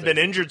 If he had been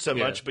injured so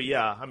Yeah. much, but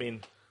yeah, I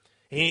mean,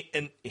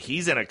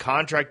 he's in a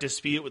contract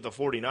dispute with the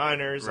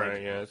 49ers. Right,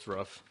 Like, yeah, it's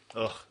rough.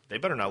 ugh, they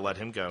better not let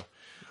him go.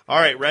 All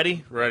right,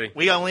 ready? Ready.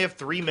 We only have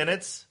 3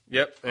 minutes.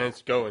 Yep, and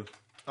it's going.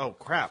 Oh,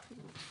 crap.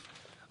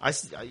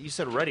 You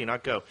said ready,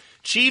 not go.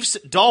 Chiefs,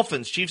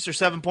 Dolphins. Chiefs are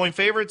 7-point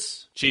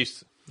favorites.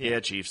 Chiefs. Yeah,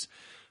 Chiefs.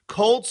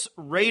 Colts,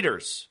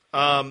 Raiders.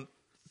 The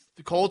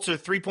Colts are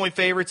 3-point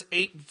favorites,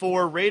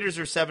 8-4. Raiders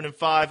are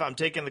 7-5. I'm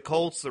taking the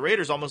Colts. The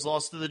Raiders almost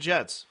lost to the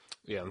Jets.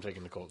 Yeah, I'm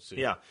taking the Colts too.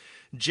 Yeah.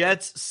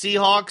 Jets,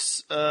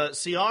 Seahawks.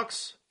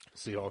 Seahawks,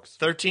 Seahawks.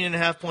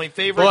 13.5-point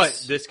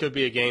favorites. But this could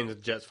be a game that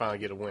the Jets finally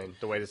get a win,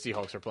 the way the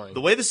Seahawks are playing.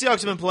 The way the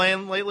Seahawks have been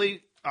playing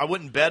lately, I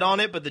wouldn't bet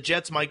on it, but the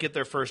Jets might get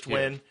their first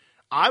win.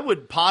 I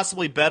would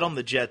possibly bet on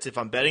the Jets if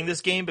I'm betting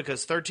this game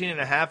because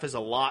 13.5 is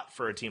a lot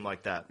for a team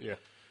like that. Yeah.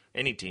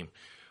 Any team.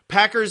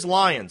 Packers,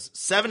 Lions,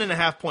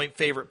 7.5-point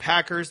favorite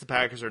Packers. The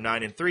Packers are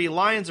 9-3.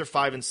 Lions are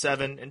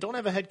 5-7 and don't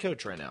have a head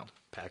coach right now.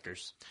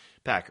 Packers,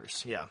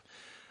 yeah.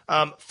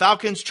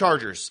 Falcons,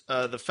 Chargers.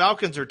 The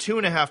Falcons are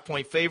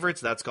 2.5-point favorites.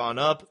 That's gone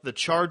up. The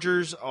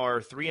Chargers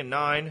are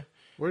 3-9.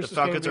 Where's The this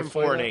game Falcons are being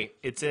played 4-8.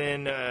 It's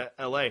in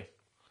L.A.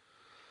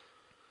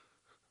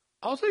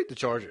 I'll take the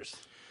Chargers.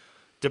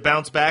 To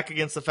bounce back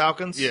against the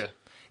Falcons? Yeah.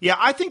 Yeah,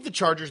 I think the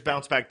Chargers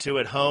bounce back too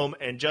at home,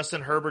 and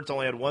Justin Herbert's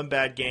only had one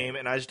bad game,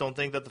 and I just don't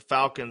think that the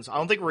Falcons – I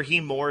don't think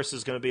Raheem Morris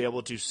is going to be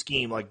able to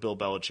scheme like Bill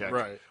Belichick.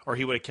 Right. Or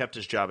he would have kept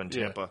his job in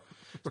Tampa.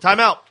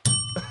 Timeout.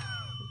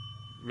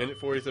 Minute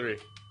 43.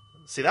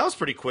 See, that was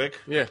pretty quick.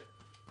 Yeah.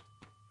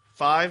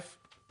 5.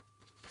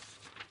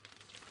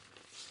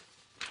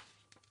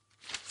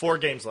 4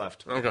 games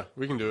left. Okay,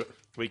 we can do it.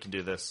 We can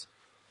do this.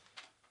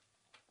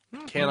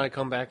 Can I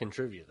come back in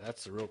trivia?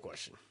 That's the real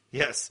question.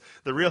 Yes,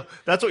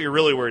 that's what you're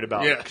really worried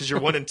about. Yeah. Because you're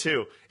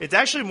 1-2. It's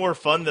actually more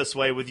fun this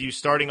way with you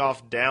starting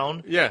off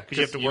down. Yeah, because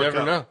you have to you work never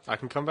up. know. I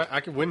can come back. I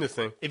can win this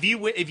thing. If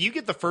you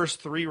get the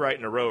first 3 right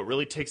in a row, it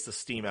really takes the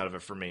steam out of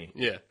it for me.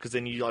 Yeah. Because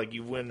then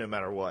you win no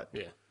matter what.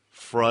 Yeah.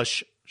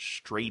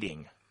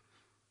 Frustrating.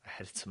 I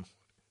had some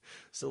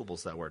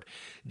syllables that word.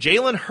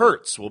 Jalen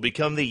Hurts will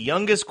become the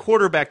youngest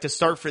quarterback to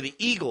start for the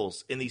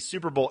Eagles in the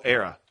Super Bowl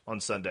era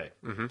on Sunday.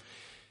 Mm-hmm.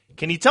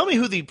 Can you tell me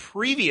who the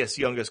previous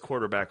youngest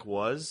quarterback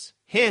was?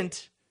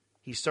 Hint,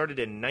 he started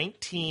in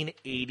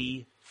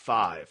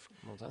 1985.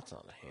 Well, that's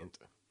not a hint.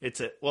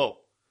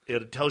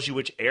 It tells you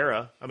which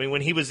era. I mean,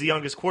 when he was the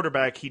youngest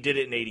quarterback, he did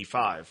it in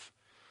 85.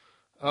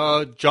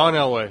 John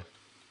Elway.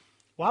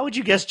 Why would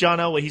you guess John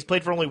Elway? He's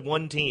played for only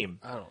one team.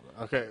 I don't know.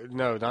 Okay,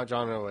 no, not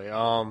John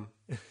Elway.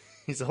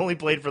 He's only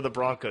played for the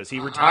Broncos. He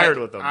retired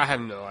with them. I have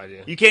no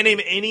idea. You can't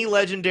name any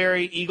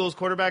legendary Eagles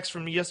quarterbacks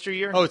from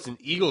yesteryear? Oh, it's an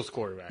Eagles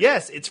quarterback.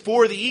 Yes, it's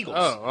for the Eagles.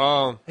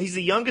 Oh, He's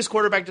the youngest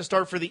quarterback to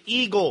start for the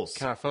Eagles.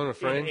 can I phone a In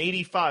friend?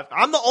 85.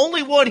 I'm the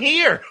only one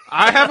here.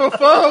 I have a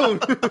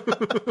phone.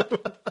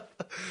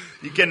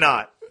 You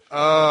cannot.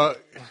 I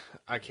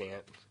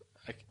can't.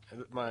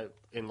 My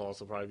in-laws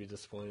will probably be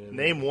disappointed in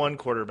me. Name one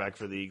quarterback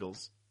for the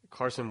Eagles.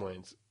 Carson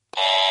Wentz.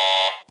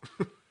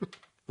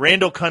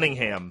 Randall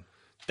Cunningham.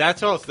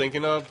 That's what I was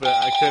thinking of, but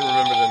I couldn't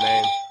remember the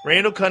name.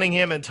 Randall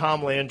Cunningham and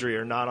Tom Landry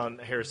are not on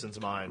Harrison's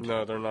mind.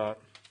 No, they're not.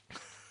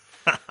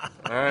 All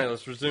right,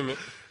 let's resume it.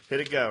 Hit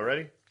it go.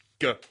 Ready?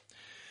 Go.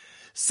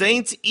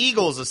 Saints,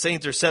 Eagles. The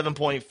Saints are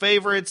 7-point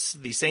favorites.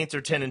 The Saints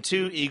are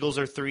 10-2. Eagles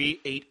are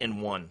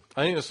 3-8-1.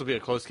 I think this will be a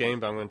close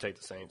game, but I'm going to take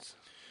the Saints.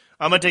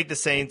 I'm going to take the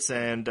Saints,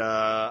 and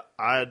can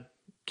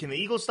the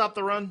Eagles stop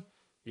the run?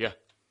 Yeah.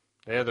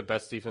 They have the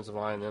best defensive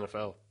line in the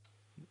NFL.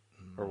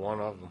 Or one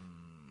of them.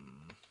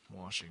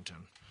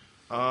 Washington.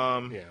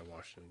 Yeah,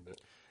 Washington.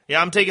 But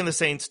Yeah, I'm taking the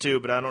Saints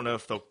too, but I don't know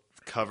if they'll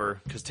cover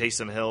because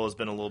Taysom Hill has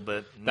been a little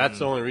bit. that's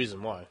the only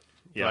reason why.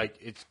 Yeah. Like,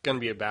 it's going to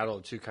be a battle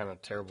of two kind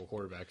of terrible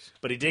quarterbacks.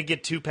 But he did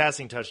get 2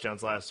 passing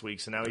touchdowns last week,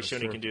 so now he's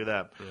shown he true. can do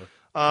that.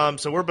 Yeah.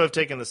 So we're both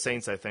taking the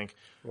Saints, I think.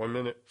 1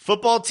 minute.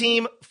 Football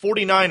team,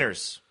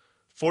 49ers.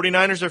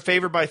 49ers are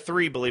favored by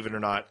 3, believe it or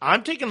not.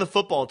 I'm taking the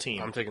football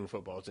team. I'm taking the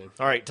football team.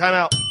 All right,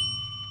 timeout.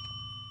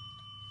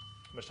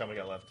 How much time we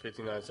got left?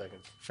 59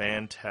 seconds.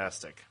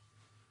 Fantastic.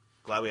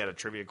 Glad we had a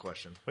trivia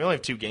question. We only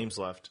have 2 games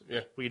left. Yeah.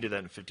 We can do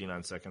that in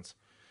 59 seconds.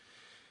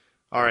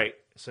 All right,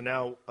 so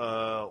now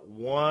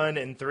 1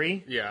 and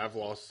 3. Yeah, I've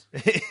lost.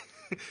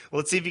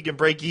 Let's see if you can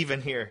break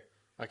even here.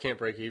 I can't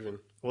break even.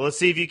 Well, let's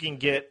see if you can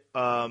get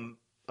a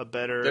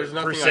better There's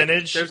nothing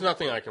percentage. there's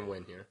nothing I can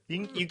win here.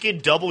 You can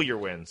double your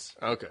wins.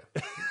 Okay.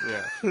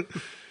 Yeah.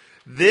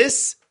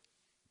 This,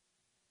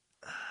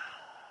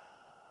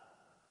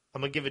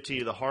 I'm going to give it to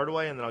you the hard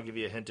way, and then I'll give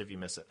you a hint if you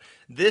miss it.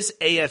 This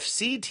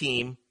AFC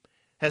team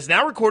has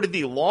now recorded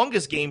the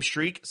longest game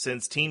streak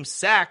since Team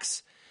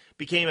Sacks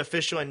became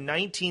official in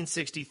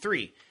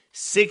 1963.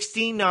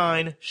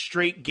 69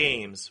 straight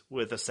games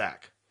with a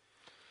sack.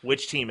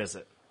 Which team is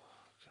it?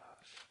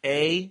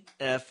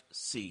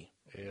 AFC.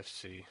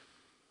 AFC.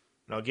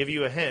 And I'll give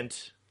you a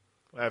hint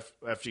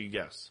after you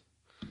guess.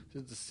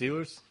 Is it the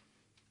Steelers?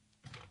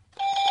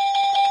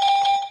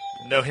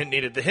 No hint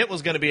needed. The hint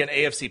was going to be an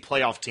AFC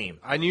playoff team.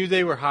 I knew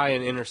they were high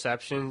in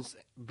interceptions,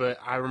 but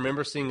I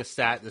remember seeing a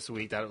stat this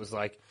week that it was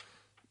like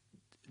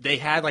they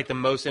had like the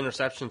most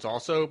interceptions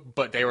also,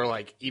 but they were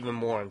like even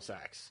more in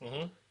sacks.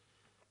 Mm-hmm.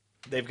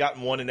 They've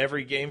gotten one in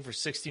every game for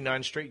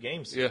 69 straight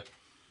games. Yeah.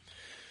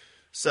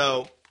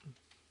 So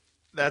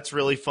that's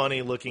really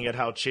funny looking at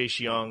how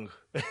Chase Young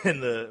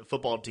and the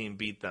football team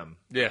beat them.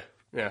 Yeah.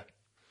 Yeah.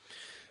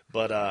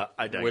 But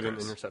I digress. With an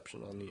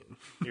interception on the end.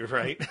 You're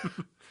right.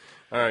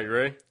 All right, you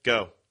ready?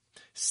 Go.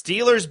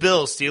 Steelers,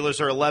 Bills. Steelers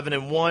are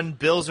 11-1.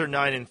 Bills are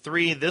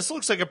 9-3. This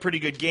looks like a pretty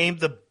good game.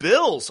 The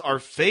Bills are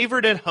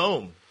favored at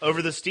home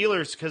over the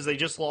Steelers because they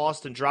just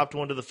lost and dropped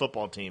one to the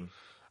football team.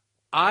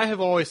 I have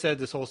always said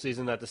this whole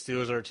season that the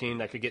Steelers are a team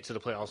that could get to the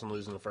playoffs and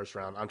lose in the first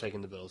round. I'm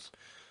taking the Bills.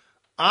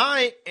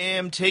 I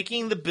am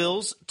taking the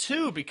Bills,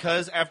 too,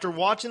 because after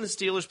watching the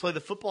Steelers play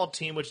the football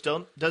team, which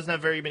doesn't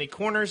have very many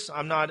corners,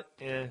 I'm not...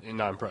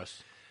 Not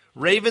impressed.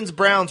 Ravens,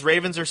 Browns.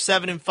 Ravens are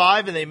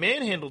 7-5, and they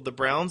manhandled the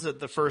Browns at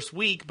the first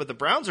week, but the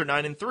Browns are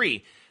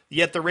 9-3.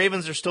 Yet the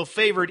Ravens are still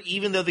favored,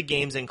 even though the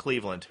game's in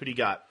Cleveland. Who do you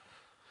got?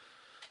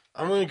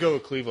 I'm going to go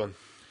with Cleveland.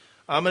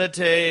 I'm going to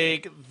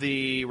take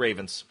the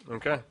Ravens.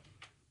 Okay.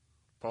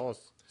 Pause.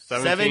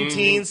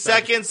 17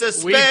 seconds to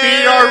spare. We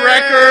beat our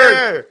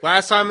record.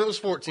 Last time it was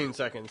 14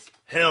 seconds.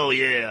 Hell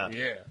yeah.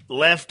 Yeah.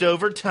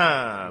 Leftover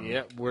time.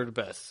 Yeah, we're the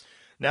best.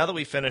 Now that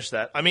we finished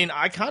that, I mean,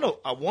 I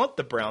want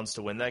the Browns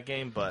to win that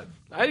game, but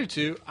I do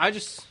too. I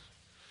just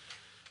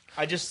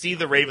see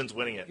the Ravens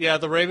winning it. Yeah,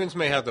 the Ravens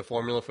may have the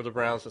formula for the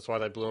Browns. That's why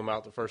they blew them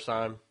out the first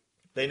time.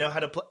 They know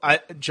how to play.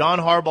 John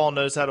Harbaugh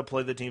knows how to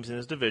play the teams in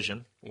his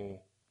division. Mm.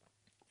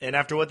 And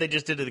after what they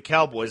just did to the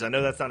Cowboys, I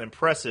know that's not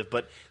impressive,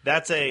 but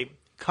that's a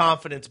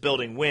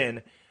confidence-building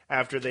win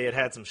after they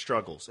had some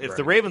struggles. If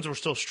the Ravens were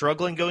still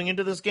struggling going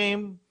into this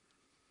game,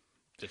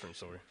 different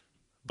story.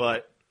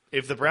 But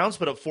if the Browns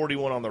put up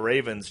 41 on the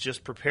Ravens,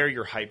 just prepare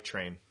your hype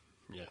train.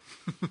 Yeah.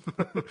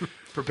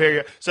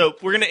 So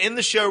we're going to end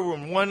the show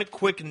with one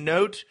quick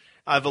note.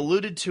 I've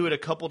alluded to it a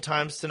couple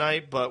times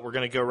tonight, but we're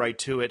going to go right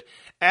to it.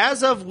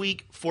 As of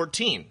week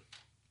 14,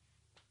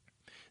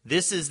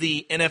 this is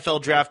the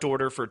NFL draft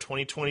order for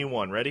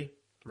 2021. Ready?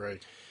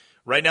 Right.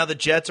 Right now, the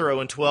Jets are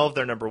 0-12.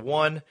 They're number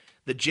 1.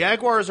 The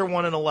Jaguars are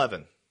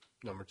 1-11.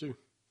 Number 2.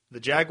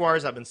 The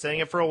Jaguars, I've been saying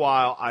it for a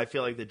while. I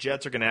feel like the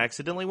Jets are going to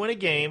accidentally win a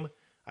game.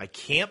 I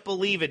can't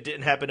believe it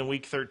didn't happen in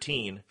week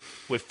 13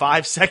 with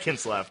 5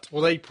 seconds left.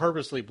 Well, they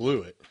purposely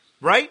blew it.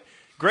 Right?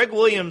 Greg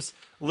Williams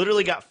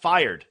literally got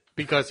fired.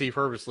 Because he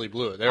purposely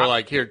blew it. They were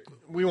like, here,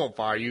 we won't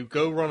fire you.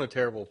 Go run a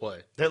terrible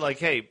play. They're like,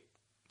 hey,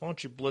 why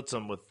don't you blitz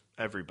them with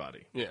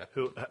everybody? Yeah.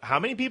 How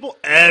many people?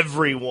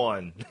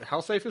 Everyone. How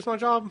safe is my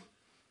job?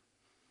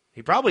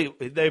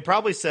 They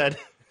probably said,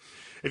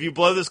 if you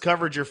blow this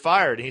coverage, you're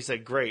fired. And he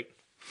said, great.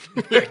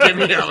 Get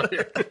me out of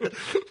here.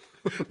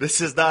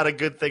 This is not a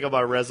good thing on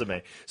my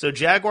resume. So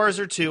Jaguars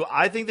are 2.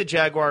 I think the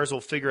Jaguars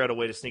will figure out a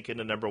way to sneak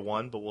into number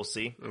 1, but we'll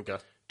see. Okay.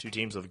 2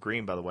 teams with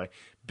green, by the way.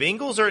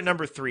 Bengals are at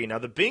number 3. Now,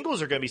 the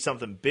Bengals are going to be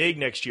something big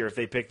next year if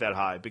they pick that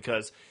high,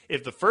 because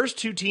if the first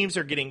 2 teams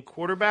are getting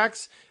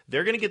quarterbacks,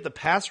 they're going to get the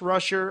pass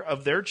rusher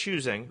of their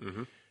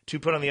choosing to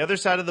put on the other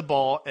side of the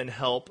ball and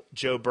help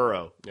Joe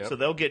Burrow. Yep. So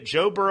they'll get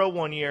Joe Burrow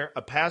one year,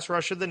 a pass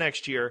rusher the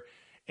next year,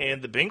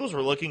 and the Bengals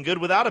were looking good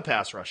without a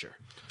pass rusher.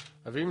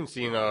 I've even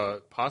seen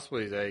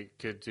possibly they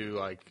could do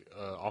like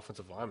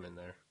offensive lineman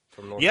there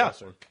from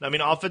Northwestern. Yeah. I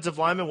mean, offensive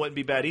lineman wouldn't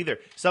be bad either.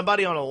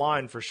 Somebody on a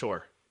line for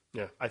sure.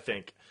 Yeah. I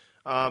think.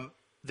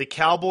 The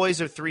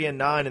Cowboys are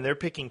 3-9, and they're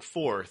picking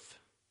 4th.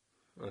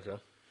 Okay.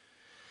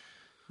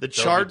 The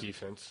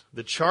Defense.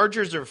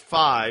 Chargers are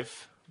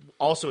 5,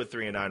 also at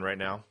 3-9 right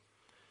now.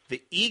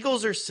 The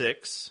Eagles are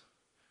 6.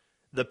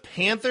 The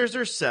Panthers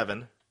are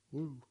 7.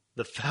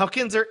 The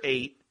Falcons are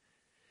 8.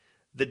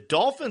 The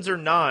Dolphins are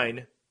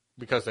 9.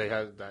 Because they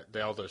had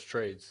all those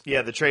trades.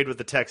 Yeah, the trade with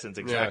the Texans,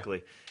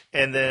 exactly.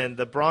 Yeah. And then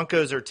the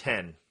Broncos are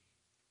 10.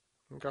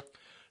 Okay.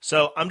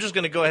 So I'm just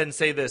going to go ahead and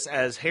say this.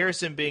 As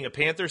Harrison being a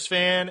Panthers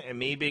fan and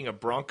me being a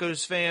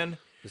Broncos fan,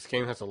 this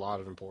game has a lot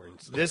of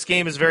importance. This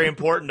game is very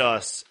important to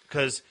us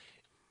because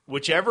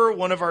whichever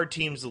one of our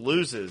teams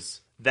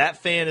loses, that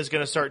fan is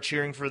going to start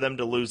cheering for them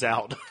to lose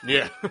out.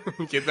 Yeah,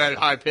 get that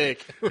high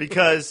pick.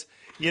 Because,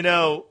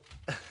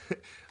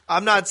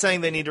 I'm not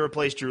saying they need to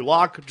replace Drew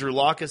Lock. Drew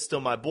Lock is still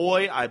my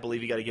boy. I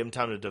believe you got to give him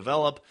time to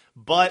develop.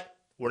 But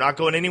we're not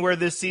going anywhere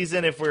this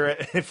season if we're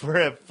at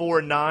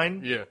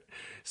 4-9. Yeah.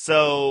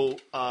 So,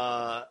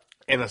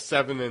 and a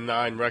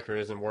 7-9 record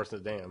isn't worth a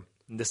damn.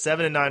 The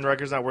 7-9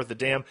 record is not worth a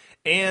damn.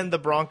 And the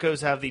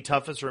Broncos have the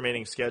toughest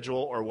remaining schedule,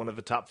 or one of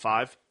the top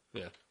 5.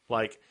 Yeah.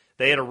 Like,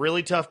 they had a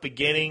really tough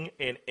beginning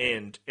and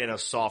end in a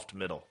soft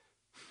middle.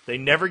 They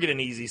never get an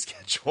easy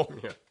schedule.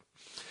 Yeah.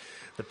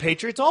 The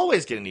Patriots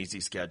always get an easy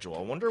schedule.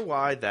 I wonder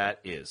why that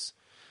is.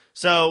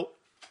 So,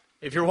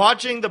 if you're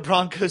watching the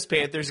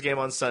Broncos-Panthers game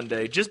on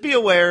Sunday, just be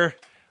aware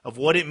of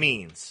what it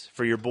means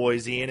for your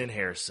boys Ian and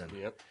Harrison.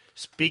 Yep.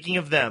 Speaking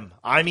of them,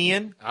 I'm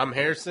Ian. I'm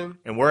Harrison.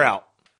 And we're out.